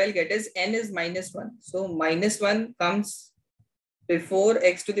formula, what I'll get is n is minus 1. So minus 1 comes before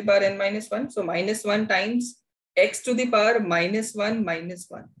x to the power n minus 1. So minus 1 times x to the power minus 1 minus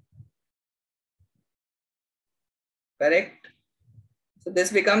 1. Correct? So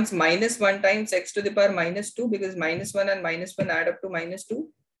this becomes minus 1 times x to the power minus 2 because minus 1 and minus 1 add up to minus 2.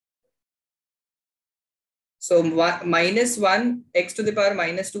 So minus 1 x to the power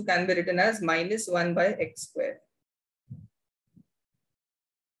minus 2 can be written as minus 1 by x squared.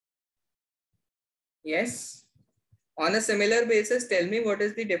 Yes. On a similar basis, tell me what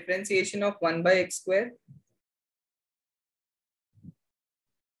is the differentiation of 1 by x squared?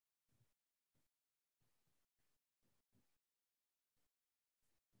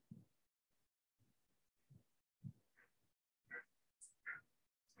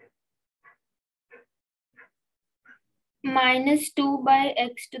 Minus 2 by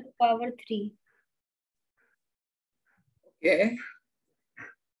x to the power 3. Okay.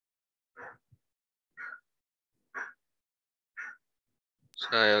 So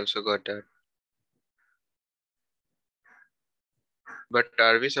I also got that. But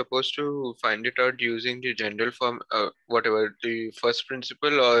are we supposed to find it out using the general form, whatever, the first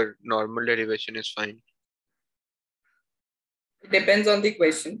principle, or normal derivation is fine? It depends on the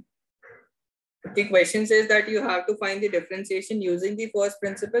question. If the question says that you have to find the differentiation using the first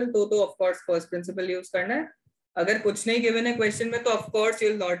principle, तो of course first principle use करना है. अगर कुछ नहीं given है question में, तो of course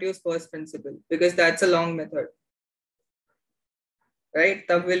you'll not use first principle because that's a long method. Right?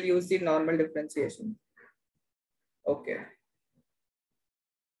 तब we'll use the normal differentiation. Okay.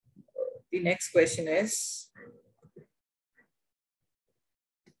 The next question is,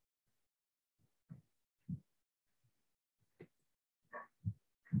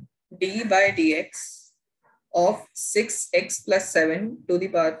 d by dx of 6x plus 7 to the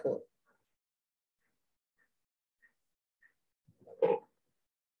power 4.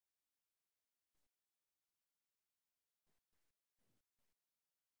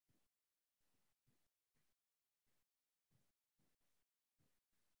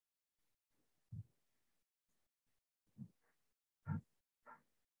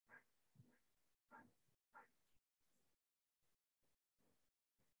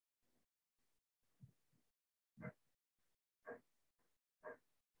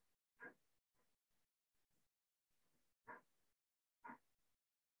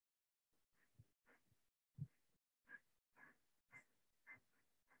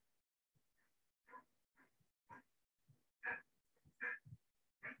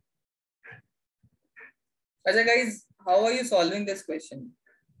 Acha guys, how are you solving this question?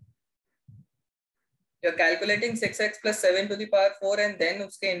 You're calculating 6x plus 7 to the power 4 and then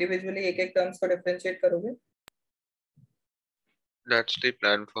उसके individually एक terms को differentiate करोगे? That's the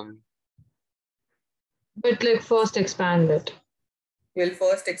plan for me. But like first expand it. You'll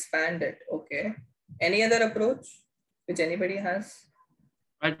first expand it. Okay. Any other approach which anybody has?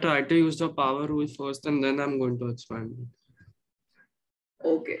 I try to use the power rule first and then I'm going to expand it.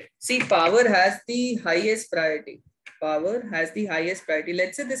 Okay. See, power has the highest priority. Power has the highest priority.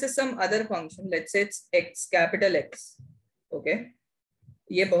 Let's say this is some other function. Let's say it's x, capital X. Okay.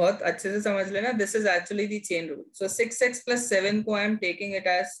 ये बहुत अच्छे से समझ लेना. This is actually the chain rule. So 6x plus 7 को I am taking it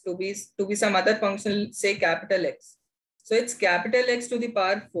as to be some other function, say capital X. So it's capital X to the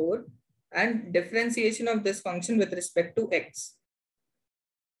power 4 and differentiation of this function with respect to x.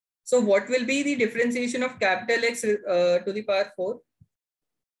 So what will be the differentiation of capital X to the power 4?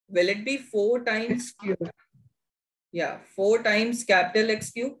 Will it be 4 times cube? Yeah, 4 times capital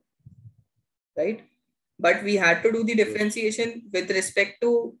X cube, right? But we had to do the differentiation with respect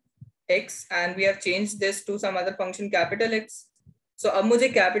to x and we have changed this to some other function capital X. So अब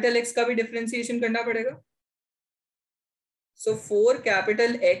मुझे capital X का भी differentiation करना पड़ेगा. So 4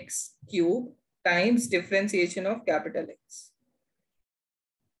 capital X cube times differentiation of capital X.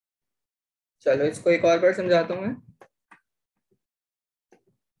 चलो इसको एक और बार समझाता हूँ मैं.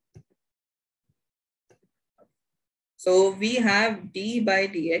 So we have d by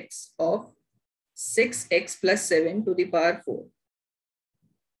dx of 6x plus 7 to the power 4.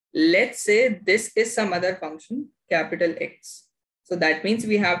 Let's say this is some other function, capital X. So that means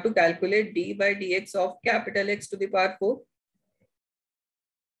we have to calculate d by dx of capital X to the power 4.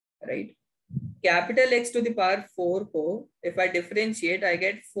 Right? Capital X to the power 4 को, if I differentiate, I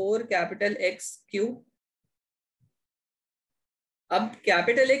get 4 capital X cube. अब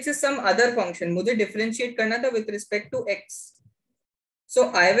capital X is some other function. मुझे differentiate करना था with respect to x. So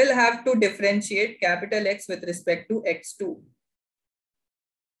I will have to differentiate capital X with respect to x2.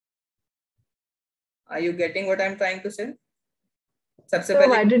 Are you getting what I'm trying to say? सबसे So पहले.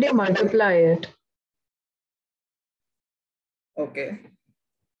 why did you multiply it? Okay.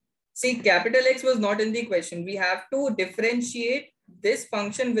 See, capital X was not in the equation. We have to differentiate this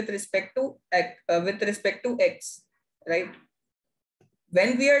function with respect to x, right?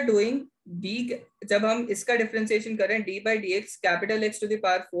 When we are doing d, जब हम इसका differentiation करें d by dx capital X to the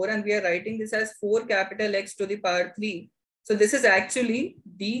power 4 and we are writing this as 4 capital X to the power 3. So this is actually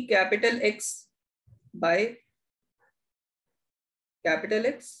d capital X by capital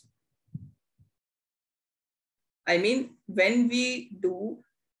X. I mean, when we do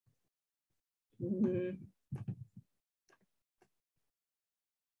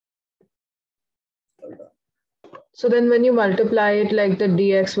So then when you multiply it, like the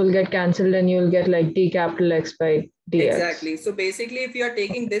dx will get cancelled and you'll get like d capital X by dx. Exactly. So basically, if you are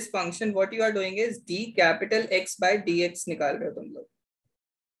taking this function, what you are doing is d capital X by dx निकाल रहे हो तुम लोग,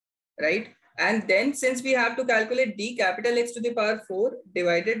 right? And then since we have to calculate d capital X to the power 4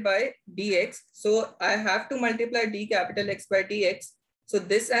 divided by dx, so I have to multiply d capital X by dx. So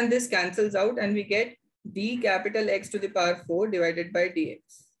this and this cancels out and we get d capital X to the power 4 divided by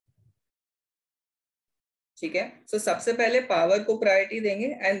dx. ठीक है. So सबसे पहले power को priority देंगे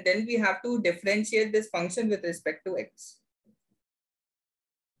and then we have to differentiate this function with respect to x.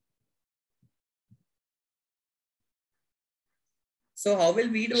 So how will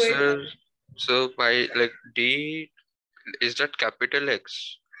we do it? So by like d, is that capital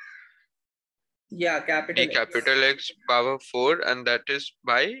X? Yeah, capital D X. capital X power 4 and that is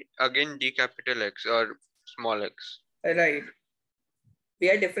by again d capital X or small x. Right. We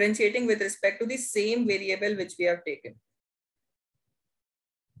are differentiating with respect to the same variable which we have taken.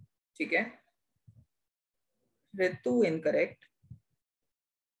 ठीक है. Ritu incorrect.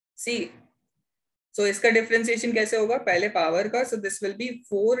 See, so इसका differentiation कैसे होगा? पहले power का, so this will be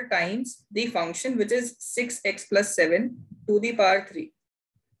 4 times the function which is 6x plus 7 to the power 3.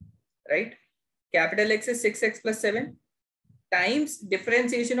 Right? Capital X is 6x plus 7 times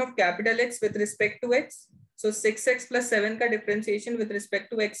differentiation of capital X with respect to x. So 6x plus 7 का differentiation with respect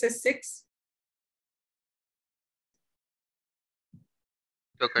to x is 6.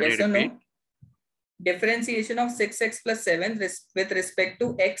 So can Yes you or repeat? no? Differentiation of 6x plus 7 with respect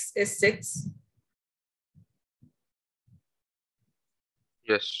to x is 6.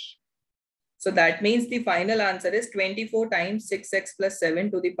 Yes. So that means the final answer is 24 times 6x plus 7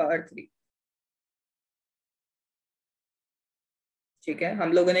 to the power 3. ठीक है.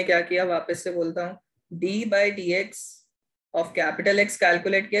 हम लोगों ने क्या किया, वापस से बोलता हूँ. d by dx of capital X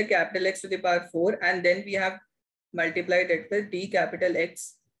calculate किया capital X to the power 4 and then we have multiplied it with d capital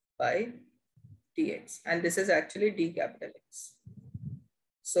X by dx and this is actually d capital X.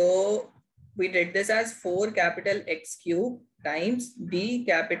 So we did this as 4 capital X cube times d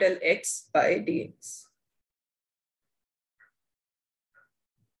capital X by dx.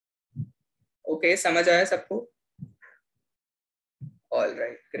 Okay, समझ आया सबको? All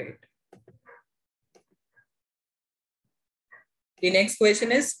right, great. The next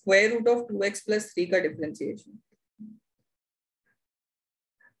question is square root of 2x plus 3 का differentiation.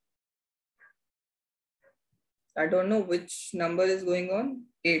 I don't know which number is going on.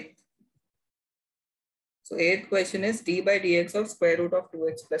 8th. So 8th question is d by dx of square root of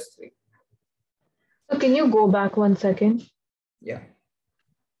 2x plus 3. So can you go back 1 second? Yeah.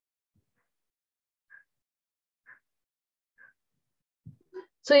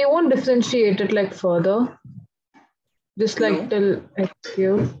 So you won't differentiate it like further, just like No. till x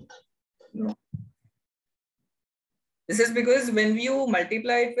cube. No. This is because when you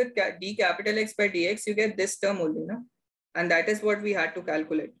multiply it with d capital X by dx, you get this term only, no? And that is what we had to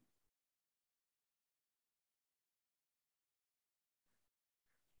calculate.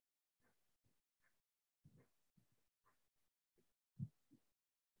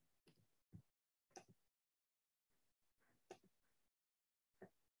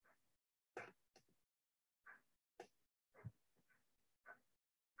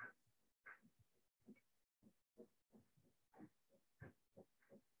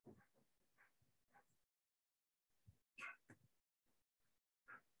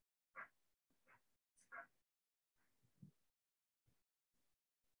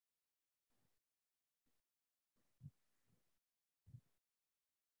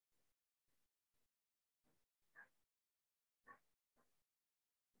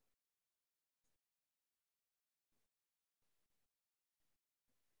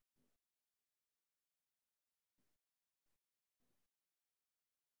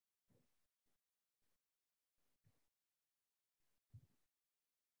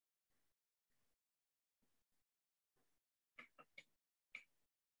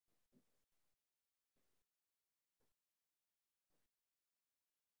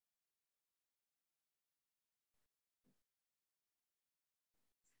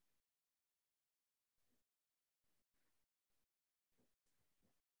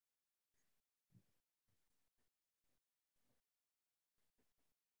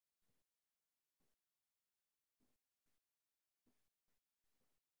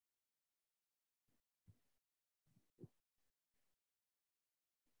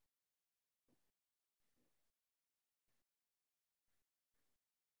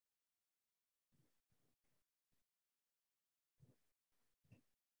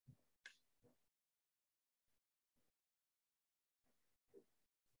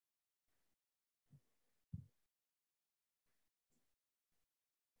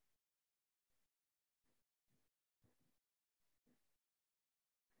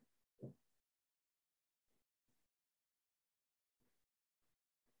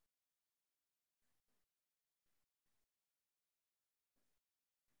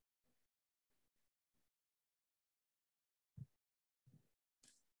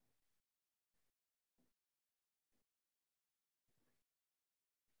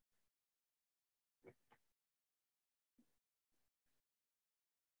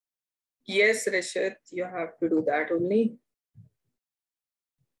 Yes, Rishit, you have to do that only.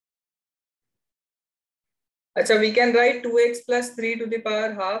 अच्छा, we can write 2x plus 3 to the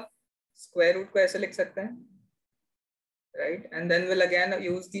power half. Square root को ऐसे लिख सकते हैं, right? And then we'll again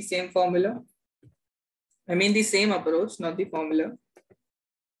use the same formula. I mean the same approach, not the formula.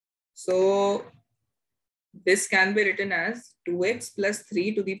 So this can be written as 2x plus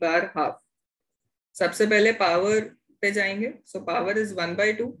 3 to the power half. सबसे पहले power पे जाएंगे. So power is 1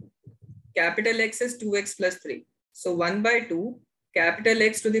 by 2. Capital X is 2x plus 3. So 1 by 2, capital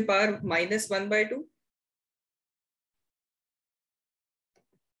X to the power minus 1 by 2.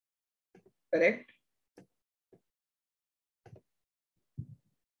 Correct?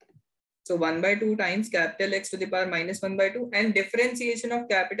 So 1 by 2 times capital X to the power minus 1 by 2 and differentiation of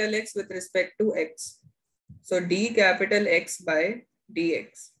capital X with respect to X. So d capital X by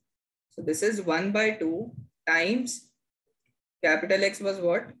dx. So this is 1 by 2 times capital X was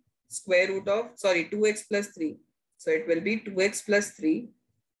what? Square root of, 2x plus 3. So it will be 2x plus 3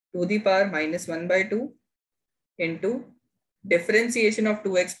 to the power minus 1 by 2 into differentiation of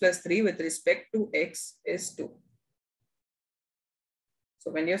 2x plus 3 with respect to x is 2.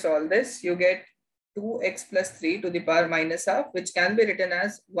 So when you solve this, you get 2x plus 3 to the power minus half, which can be written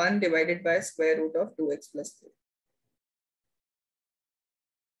as 1 divided by square root of 2x plus 3.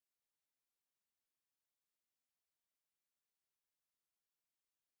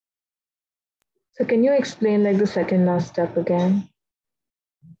 So can you explain like the second last step again?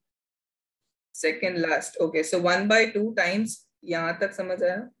 second last. Okay, so 1/2 times यहाँ तक समझ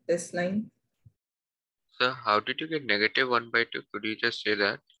आया this line. So how did you get negative 1/2? Could you just say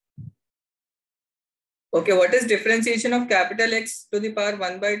that? Okay, what is differentiation of capital X to the power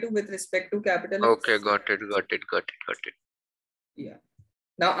 1/2 with respect to capital X? Okay, got it. Yeah.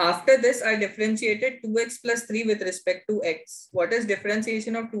 Now after this, I differentiated 2x plus 3 with respect to x. What is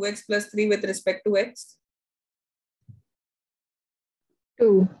differentiation of 2x plus 3 with respect to x?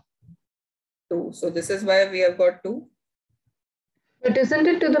 2. 2. So this is why we have got 2. But isn't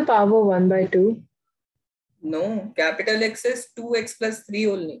it to the power 1/2? No, capital X is 2x plus 3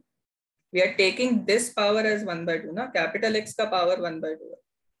 only. We are taking this power as 1/2. Na? Capital X ka power 1/2.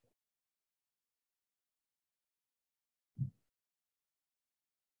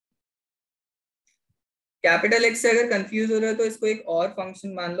 Capital x से अगर confuse हो रहे हो तो इसको एक और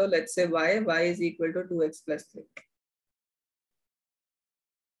function मान लो, let's say y is equal to 2x plus 3.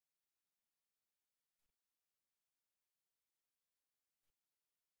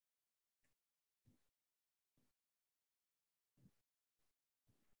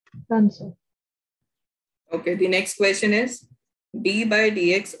 Answer. Okay, the next question is d by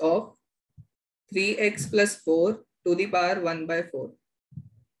dx of 3x plus 4 to the power 1/4.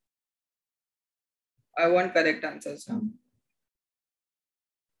 I want correct answers now.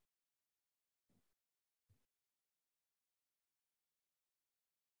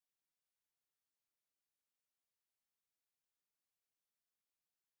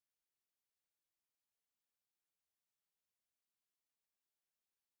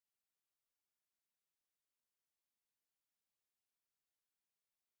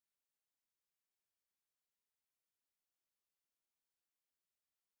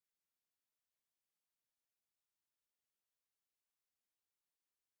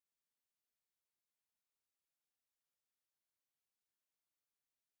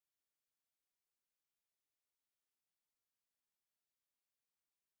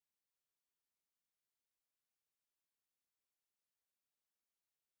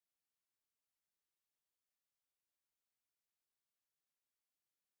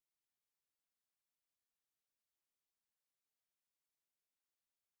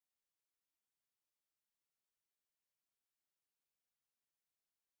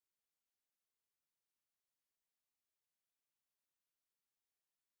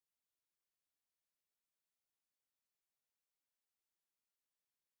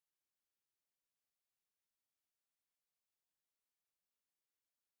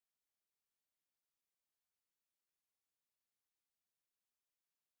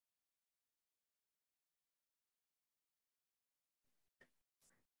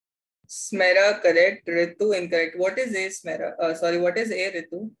 Smera correct, Ritu incorrect. What is A, Smera? Sorry, what is A,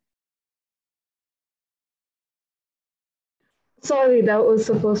 Ritu? Sorry, that was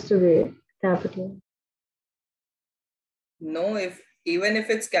supposed to be capital. No, even if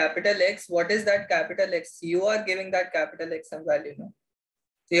it's capital X, what is that capital X? You are giving that capital X some value, no?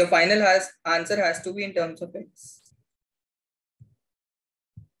 So your final answer has to be in terms of X.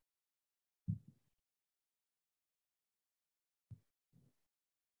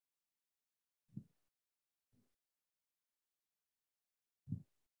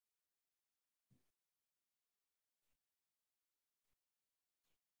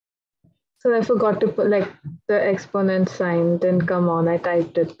 So I forgot to put like the exponent sign. Didn't come on. I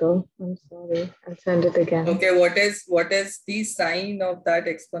typed it though. I'm sorry. I'll send it again. Okay, what is the sign of that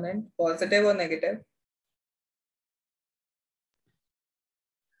exponent? Positive or negative?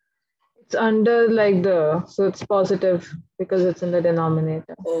 It's under like so it's positive because it's in the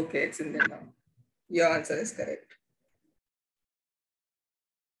denominator. Okay, it's in the denominator. Your answer is correct.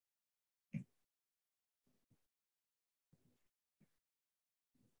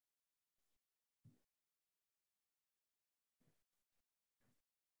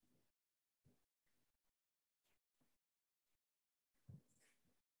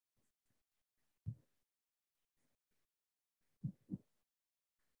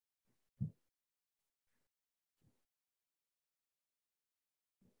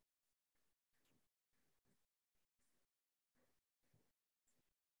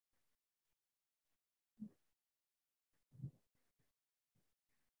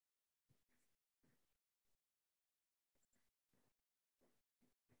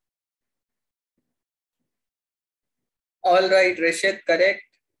 All right, Rishit, correct.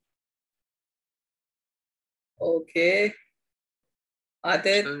 Okay.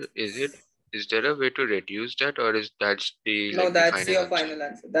 Adit. So is there a way to reduce that, or is that's the No, like the that's your answer? final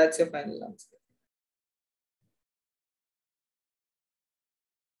answer. That's your final answer.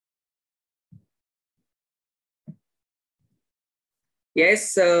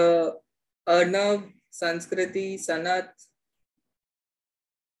 Yes, Arnav, Sanskriti, Sanat.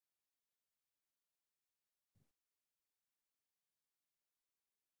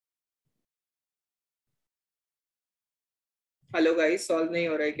 Hello guys, solve नहीं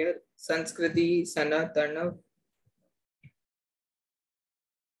हो रहा है क्या? संस्कृति, Sanat, Arnav.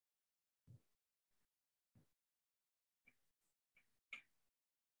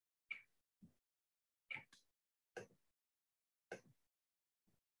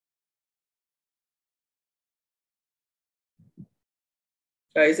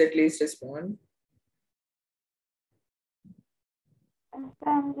 Guys, at least respond.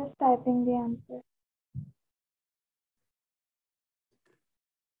 I'm just typing the answer.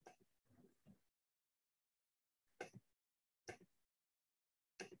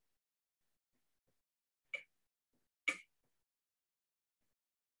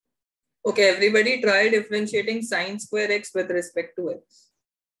 Okay, everybody try differentiating sine square x with respect to x.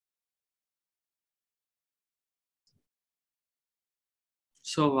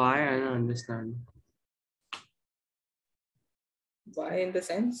 So why? I don't understand. Why in the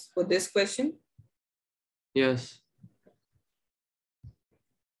sense? For this question, Yes.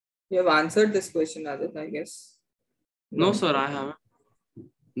 you have answered this question, Adit, I guess. No, sir, I haven't.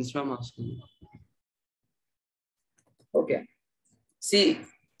 That's why I'm asking. Okay. See,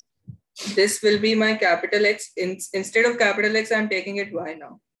 this will be my capital X. Instead of capital X, I'm taking it y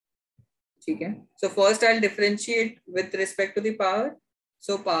now. Okay. So first I'll differentiate with respect to the power.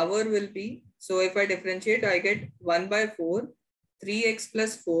 So power will be, so if I differentiate, I get 1 by 4, 3x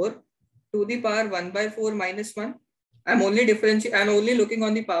plus 4 to the power 1 by 4 minus 1. I'm only looking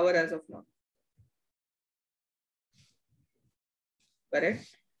on the power as of now. Correct?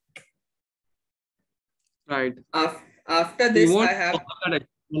 Right. After this, you won't I have... solve that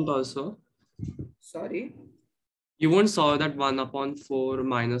experiment also. Sorry? You won't solve that 1 upon 4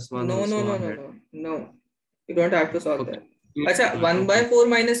 minus 1 No. You don't have to solve Okay. that. Acha, 1 by 4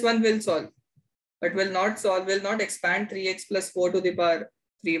 minus 1 will solve, but will not expand 3x plus 4 to the power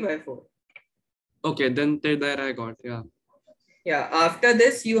 3 by 4. Okay, then there I got, yeah. Yeah, after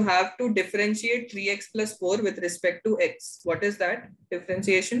this, you have to differentiate 3x plus 4 with respect to x. What is that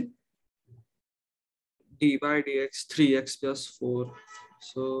differentiation? D by dx 3x plus 4.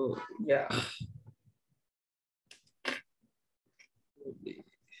 So Yeah.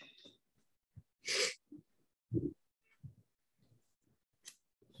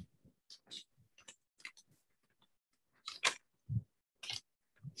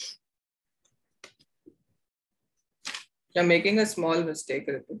 You're making a small mistake,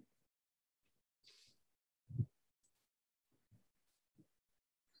 Ritu.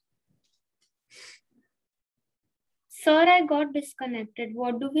 Sir, I got disconnected.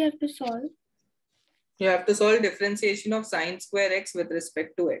 What do we have to solve? You have to solve differentiation of sine square x with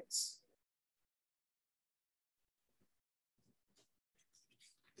respect to x.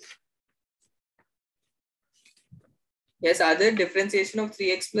 Yes, other differentiation of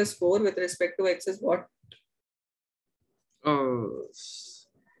 3x plus 4 with respect to x is what? oh,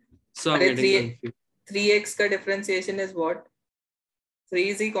 so I'm Arey, getting confused. 3x ka differentiation is what? 3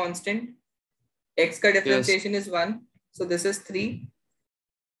 is the constant. X ka differentiation is 1. So this is 3.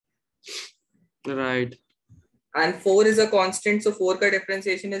 Right. And 4 is a constant. So 4 ka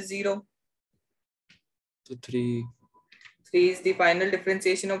differentiation is 0. So 3. 3 is the final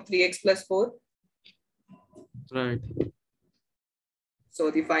differentiation of 3x plus 4. Right.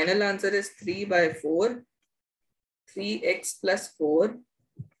 So the final answer is 3 by 4. 3x plus 4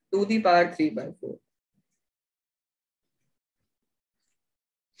 to the power 3 by 4.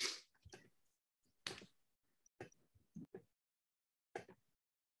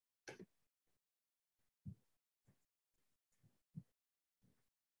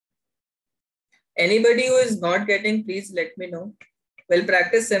 Anybody who is not getting, please let me know. We'll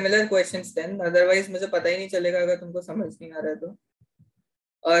practice similar questions then. Otherwise, मुझे पता ही नहीं चलेगा अगर तुमको समझ नहीं आ रहा है तो.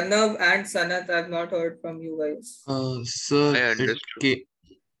 Arnav and Sanat, I've not heard from you guys. Sir, I understood.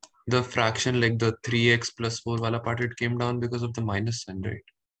 the fraction like the 3x plus 4 wala part, it came down because of the minus sign, right?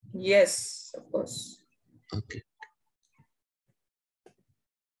 Yes, of course. Okay.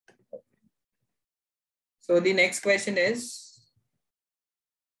 So the next question is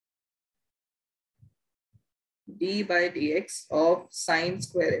d by dx of sine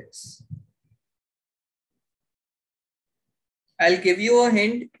square x. I'll give you a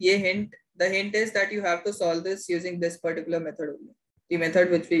hint. The hint is that you have to solve this using this particular method only. The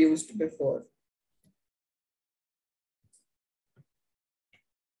method which we used before.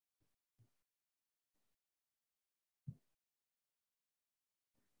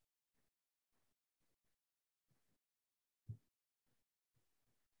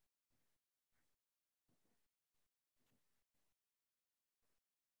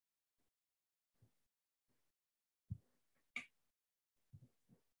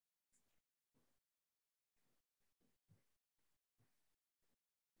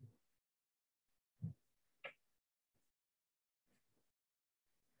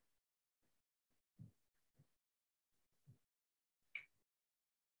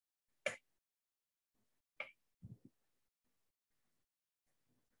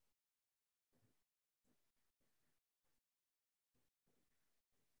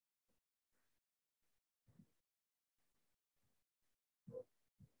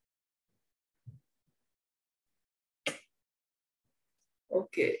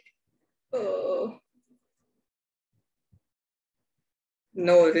 Okay.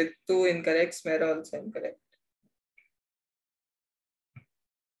 No, Ritu incorrect. Smera also incorrect.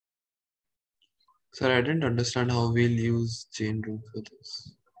 Sir, I didn't understand how we'll use chain rule for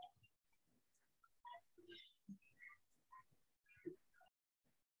this.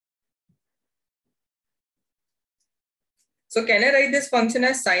 So can I write this function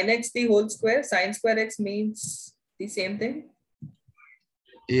as sin x the whole square? Sin square x means the same thing.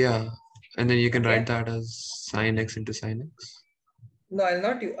 Yeah, and then you can Okay. write that as sin x into sin x. No, I'll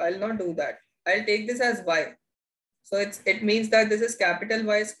not do that. I'll take this as y. So it means that this is capital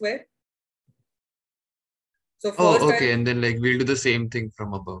Y square. So first Oh, okay, and then like we'll do the same thing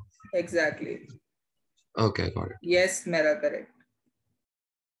from above. exactly. Okay, got it. Yes, Mera, correct.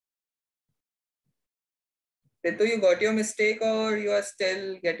 Ritu, you got your mistake or you are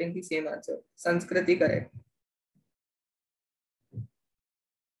still getting the same answer? Sanskriti, correct.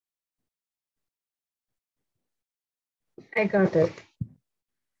 I got it.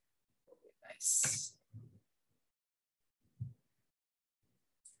 Nice.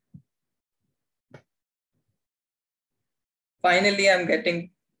 Finally, I'm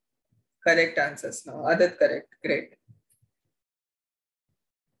getting correct answers now. Adit, correct. Great.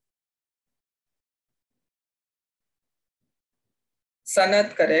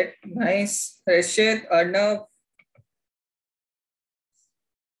 Sanat, correct. Nice. Rishit, Arnav,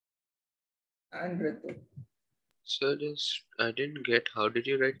 and Ritu. So this I didn't get. How did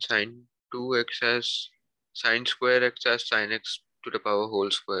you write sine 2x as sine square x as sine x to the power whole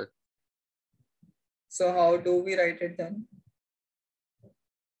square? So how do we write it then?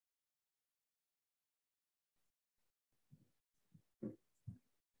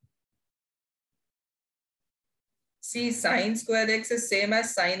 See, sine square x is same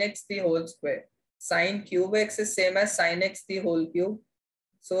as sine x the whole square. Sine cube x is same as sine x the whole cube.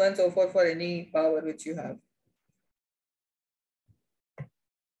 So on and so forth for any power which you have.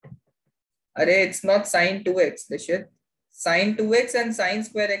 Array, it's not sine 2x, Rishit. Sine 2x and sine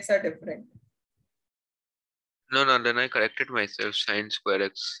square x are different. No, then I corrected myself. Sine square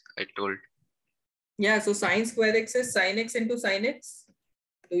x, I told. Yeah, so sine square x is sine x into sine x.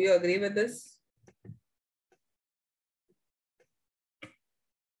 Do you agree with this?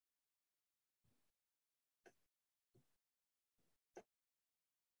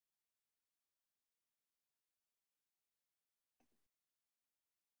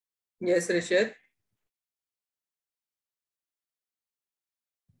 Yes, Rishit.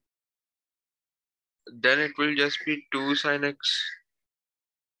 Then it will just be 2 sine x.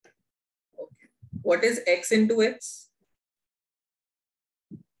 Okay. What is x into x?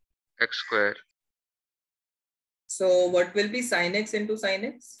 X square. So what will be sine x into sine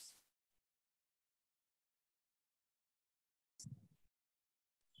x?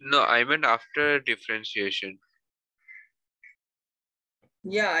 No, I meant after differentiation.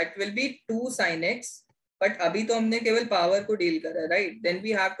 Yeah, it will be 2 sin x. But अभी तो हमने केवल power को deal करा, right? Then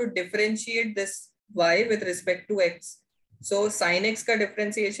we have to differentiate this y with respect to x. So sin x का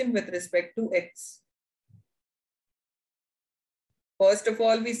differentiation with respect to x. First of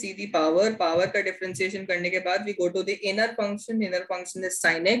all, we see the power. Power का differentiation करने के बाद we go to the inner function. Inner function is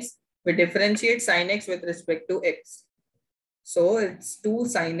sin x. We differentiate sin x with respect to x. So it's 2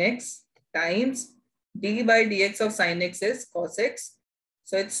 sin x times d by dx of sin x is cos x.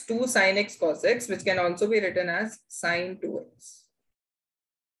 So it's 2 sin x cos x, which can also be written as sin 2x.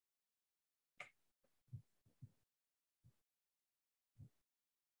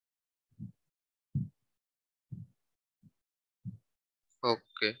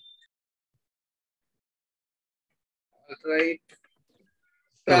 Okay. Right.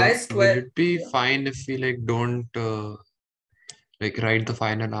 So Try will square. it be Yeah. fine if we like don't like write the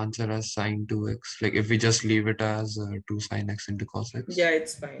final answer as sine 2x? Like if we just leave it as 2 sine x into cos x? Yeah,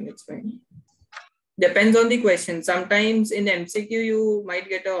 it's fine. It's fine. Depends on the question. Sometimes in MCQ you might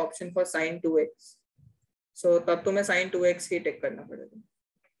get an option for sin 2x. So तब तुम्हें sin 2x ही टिक करना पड़ेगा.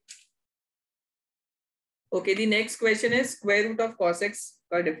 Okay, the next question is square root of cos x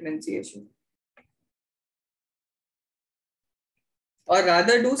का differentiation. Or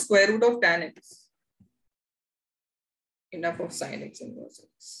rather do square root of tan x. Enough of sin x and cos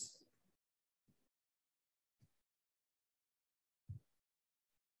x.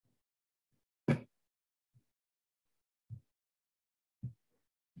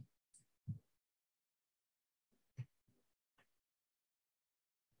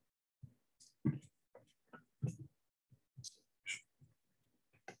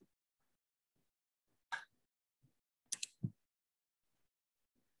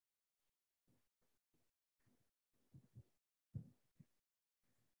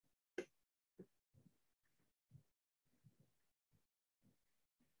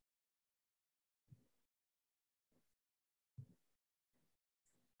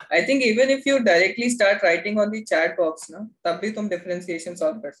 I think even if you directly start writing on the chat box, ना, तब भी तुम differentiation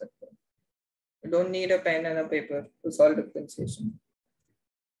solve कर सकते हो. You don't need a pen and a paper to solve differentiation.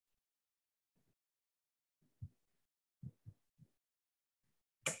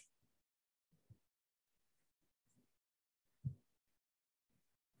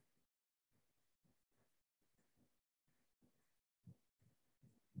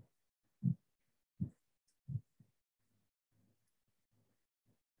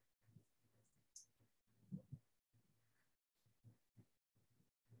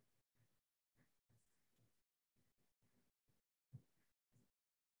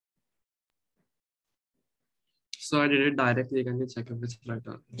 So I did it directly. Can you check if it's right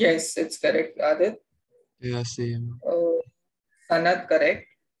or Yes, it's correct. Adit. Yeah, same. Sanat correct.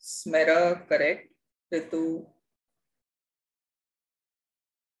 Smera correct. Ritu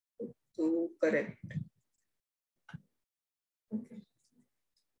correct. Okay.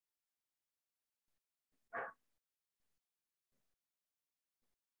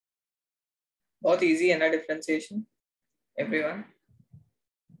 बहुत easy है ना differentiation, everyone.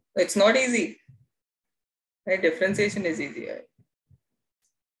 It's not easy. Right? Differentiation is easy. Right?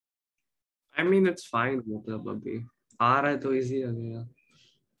 I mean, it's fine. मतलब अभी आ रहा है तो easy लगेगा.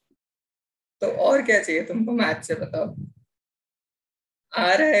 तो और क्या चाहिए तुमको मैथ से बताओ.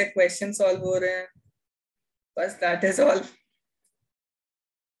 आ रहा है, क्वेश्चन सॉल्व हो रहे हैं, बस दैट इज ऑल.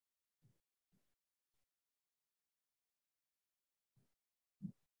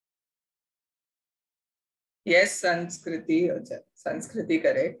 यस संस्कृति. अच्छा संस्कृति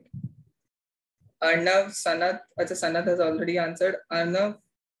करेक्ट. अर्णव सनत. अच्छा Sanat has already answered. Arnav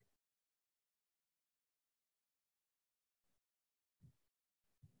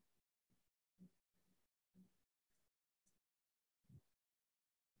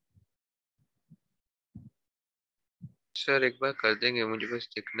sir एक बार कर देंगे, मुझे बस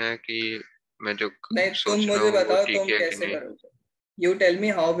देखना है कि मैं जो नहीं, तुम सोच रहा मुझे हूँ वो बताओ ठीक तुम है कि कैसे नहीं. करोगे. You tell me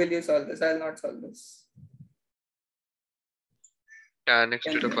how will you solve this. I will not solve this. tan x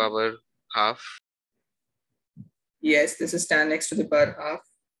to the power half. Yes, this is tan x to the power half.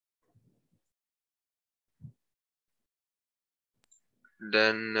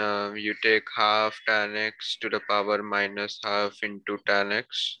 Then you take half tan x to the power minus half into tan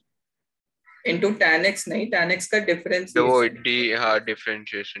x. Into tan x नहीं, tan x का The differentiation.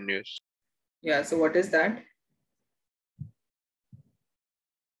 differentiation use. Yeah, so what is that?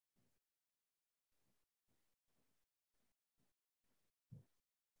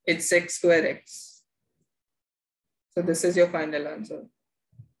 It's x square x. So this is your final answer.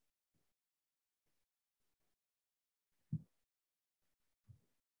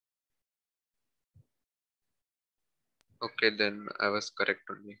 Okay, then I was correct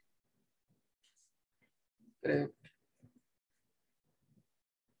only. Correct.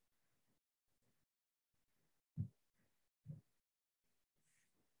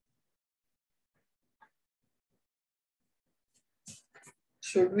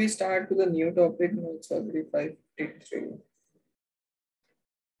 Should we start with a new topic? No, it's already 5:53.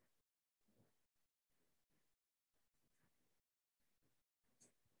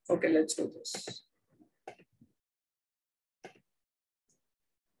 Okay, let's do this.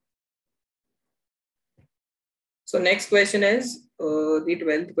 So next question is the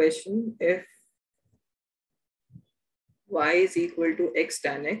 12th question. If y is equal to x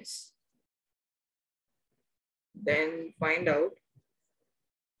tan x, then find out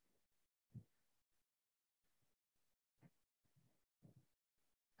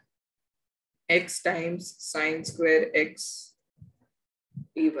x times sine square x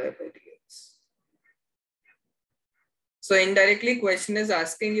dy by dx. So indirectly question is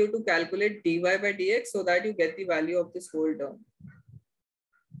asking you to calculate dy by dx so that you get the value of this whole term.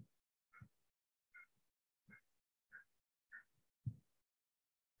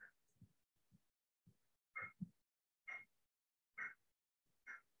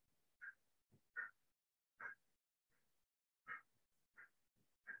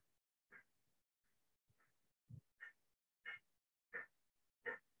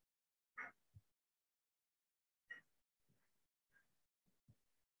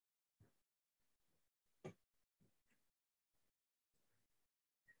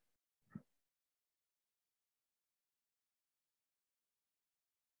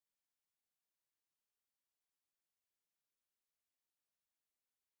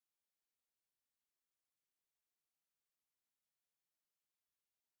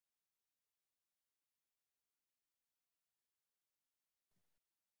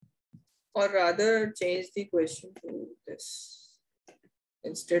 Or rather change the question to this.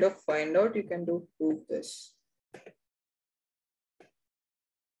 Instead of find out, you can do prove this.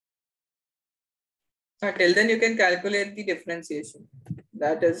 Till then you can calculate the differentiation.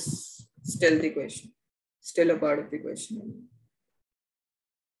 That is still the question. Still a part of the question.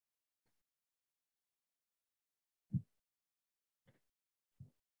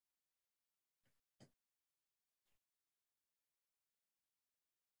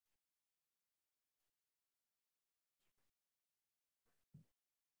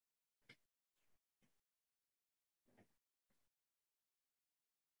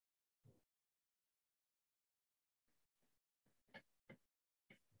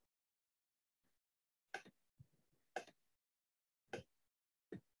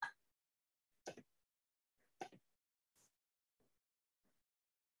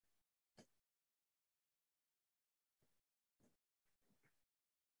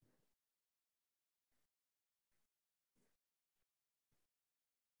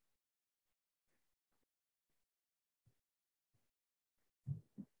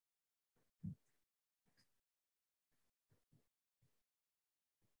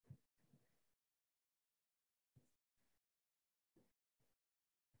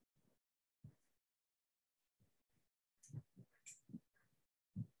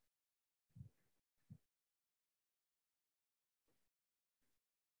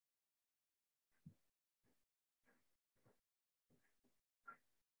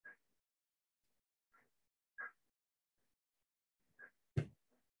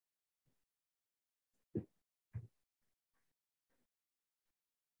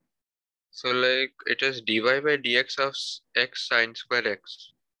 So like it is dy by dx of x sine square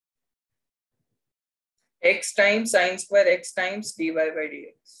x. X times sine square x times dy by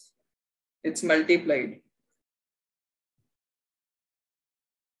dx. It's multiplied.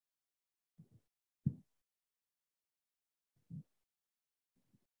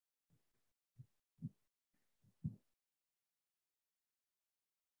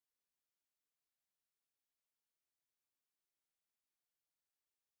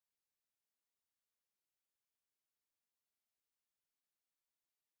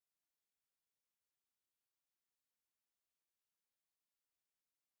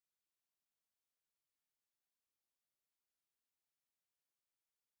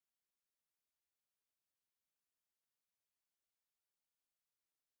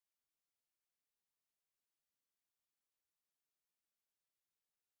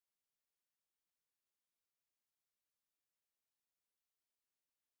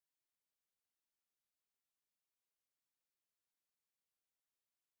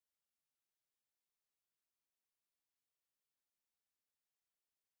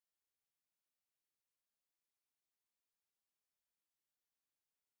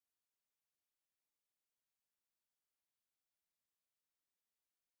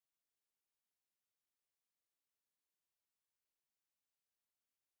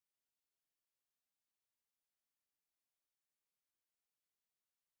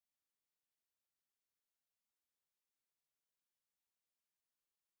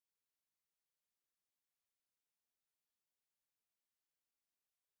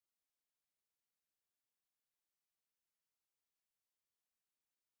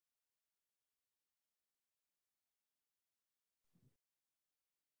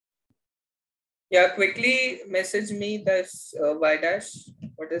 Yeah, quickly message me this y dash.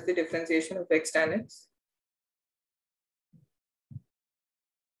 What is the differentiation of x tan x?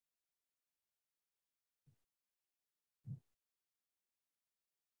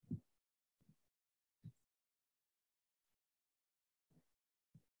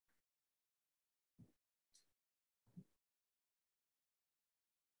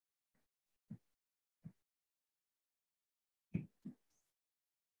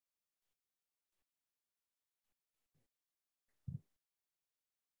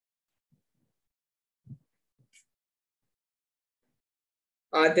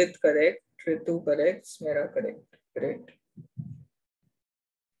 Adit correct, Ritu correct, Smera correct. Great.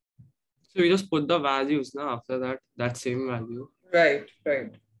 So we just put the values now after that same value. Right,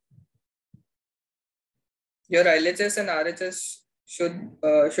 right. Your LHS and RHS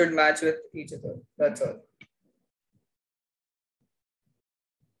should match with each other. That's all.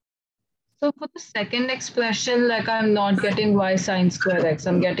 So for the second expression, like I'm not getting y sine square x,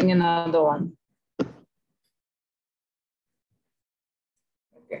 I'm getting another one.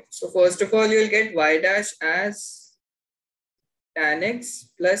 Okay. So first of all, you'll get y dash as tan x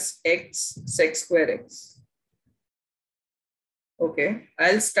plus x sec square x. Okay.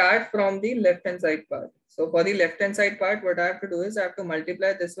 I'll start from the left hand side part. So for the left hand side part, what I have to do is I have to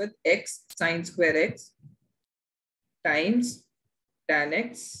multiply this with x sine square x times tan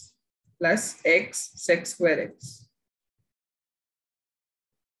x plus x sec square x.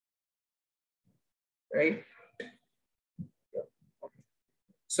 right?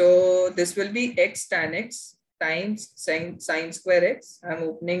 So this will be x tan x times sine square x.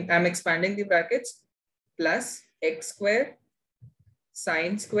 I'm expanding the brackets, plus x square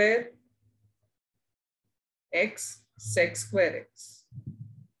sine square x sec square x.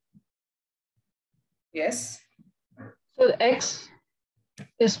 Yes. So the x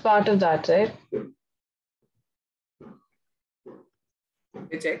is part of that, right?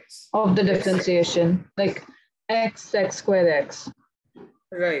 Which x? Of the Yes. differentiation, like x sec square x.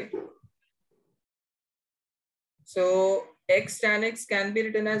 Right. So x tan x can be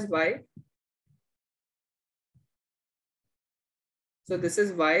written as y. So this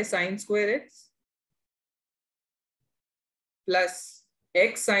is y sine square x plus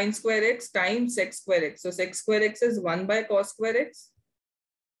x sine square x times sec square x. So sec square x is 1 by cos square x.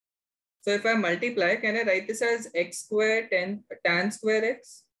 So if I multiply, can I write this as x square tan square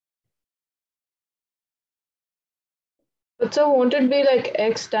x? But so won't it be like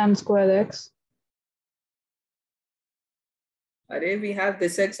x tan square x? Array, we have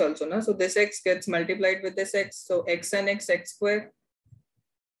this x also, na? So this x gets multiplied with this x. So x and x square.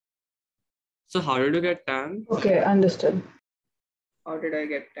 So how did you get tan? Okay, understood. How did I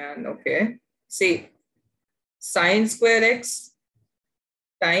get tan? Okay. See, sine square x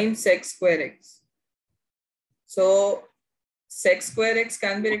times sec square x. So sec square x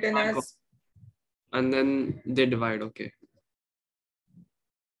can be written as, And then they divide, okay.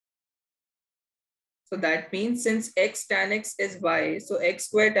 so that means since x tan x is y, so x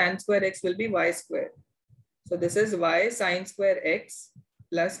square tan square x will be y square. So this is y sine square x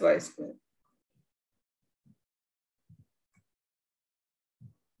plus y square.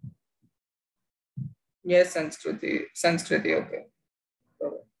 Yes, Sanskriti, okay.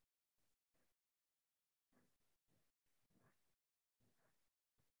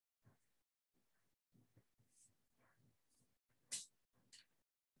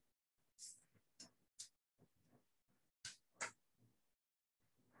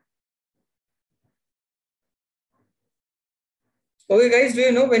 Okay, guys, do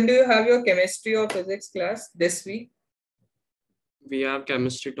you know when do you have your chemistry or physics class this week? We have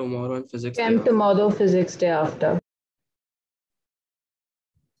chemistry tomorrow and physics. Chem tomorrow, physics day after.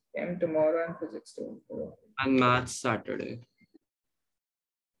 Chem tomorrow and physics tomorrow. And maths Saturday.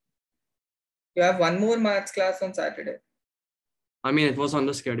 You have one more maths class on Saturday. I mean, it was on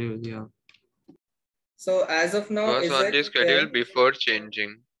the schedule, yeah. So as of now, It was is on it the schedule there? before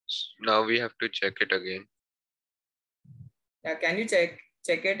changing. Now we have to check it again. Yeah, can you check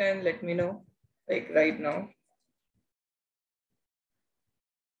it and let me know, like right now?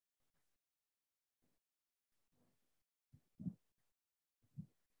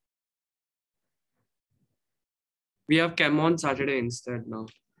 We have chem on Saturday instead now.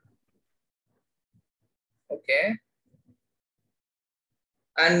 Okay.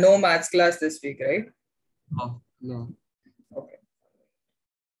 And no maths class this week, right? Oh, no. Okay.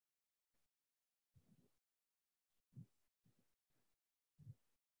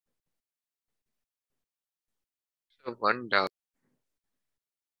 So one doubt.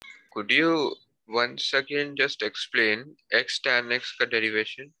 Could you once again just explain x tan x ka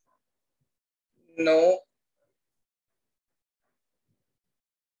derivation? No.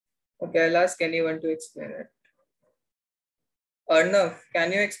 Okay, I'll ask anyone to explain it. Arnav,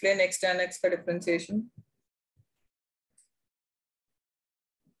 can you explain x tan x ka differentiation?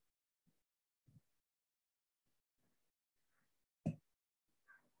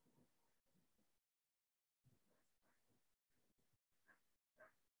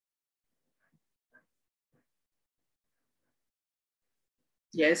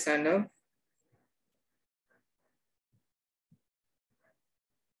 Yes, Arnav.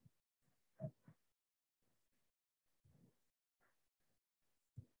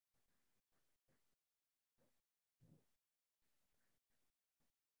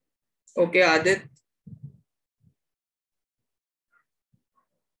 Okay, Adit.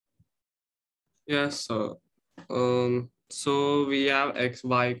 Yes, so we have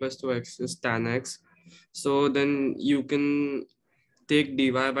y equals to x is tan x. So then you can take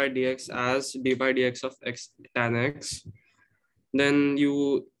dy by dx as dy by dx of x tan x. Then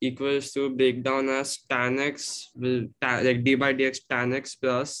you equals to break down as tan x will like d by dx tan x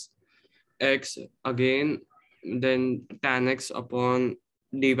plus x again, then tan x upon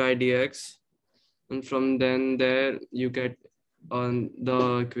d by dx. And from then there you get on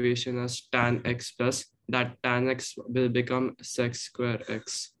the equation as tan x plus that tan x will become sec square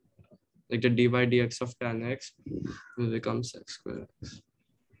x. Like the d by dx of tan x will become sec square x.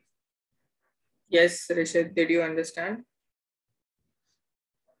 Yes, Rishit, did you understand?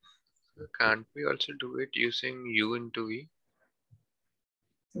 Can't we also do it using u into v?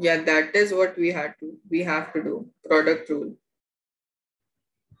 Yeah, that is what we have to do. Product rule.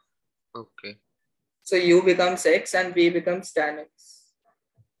 Okay. So u becomes x and v becomes tan x.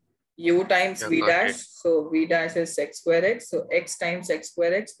 U times Yeah, v got dash. it. So v dash is x square x. So x times x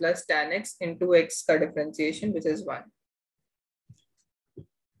square x plus tan x into x ka differentiation, which is 1.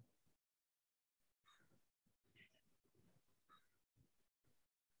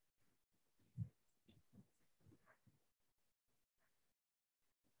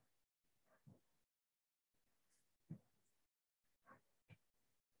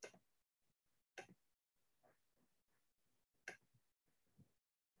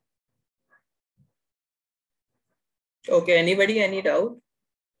 Okay, anybody, any doubt?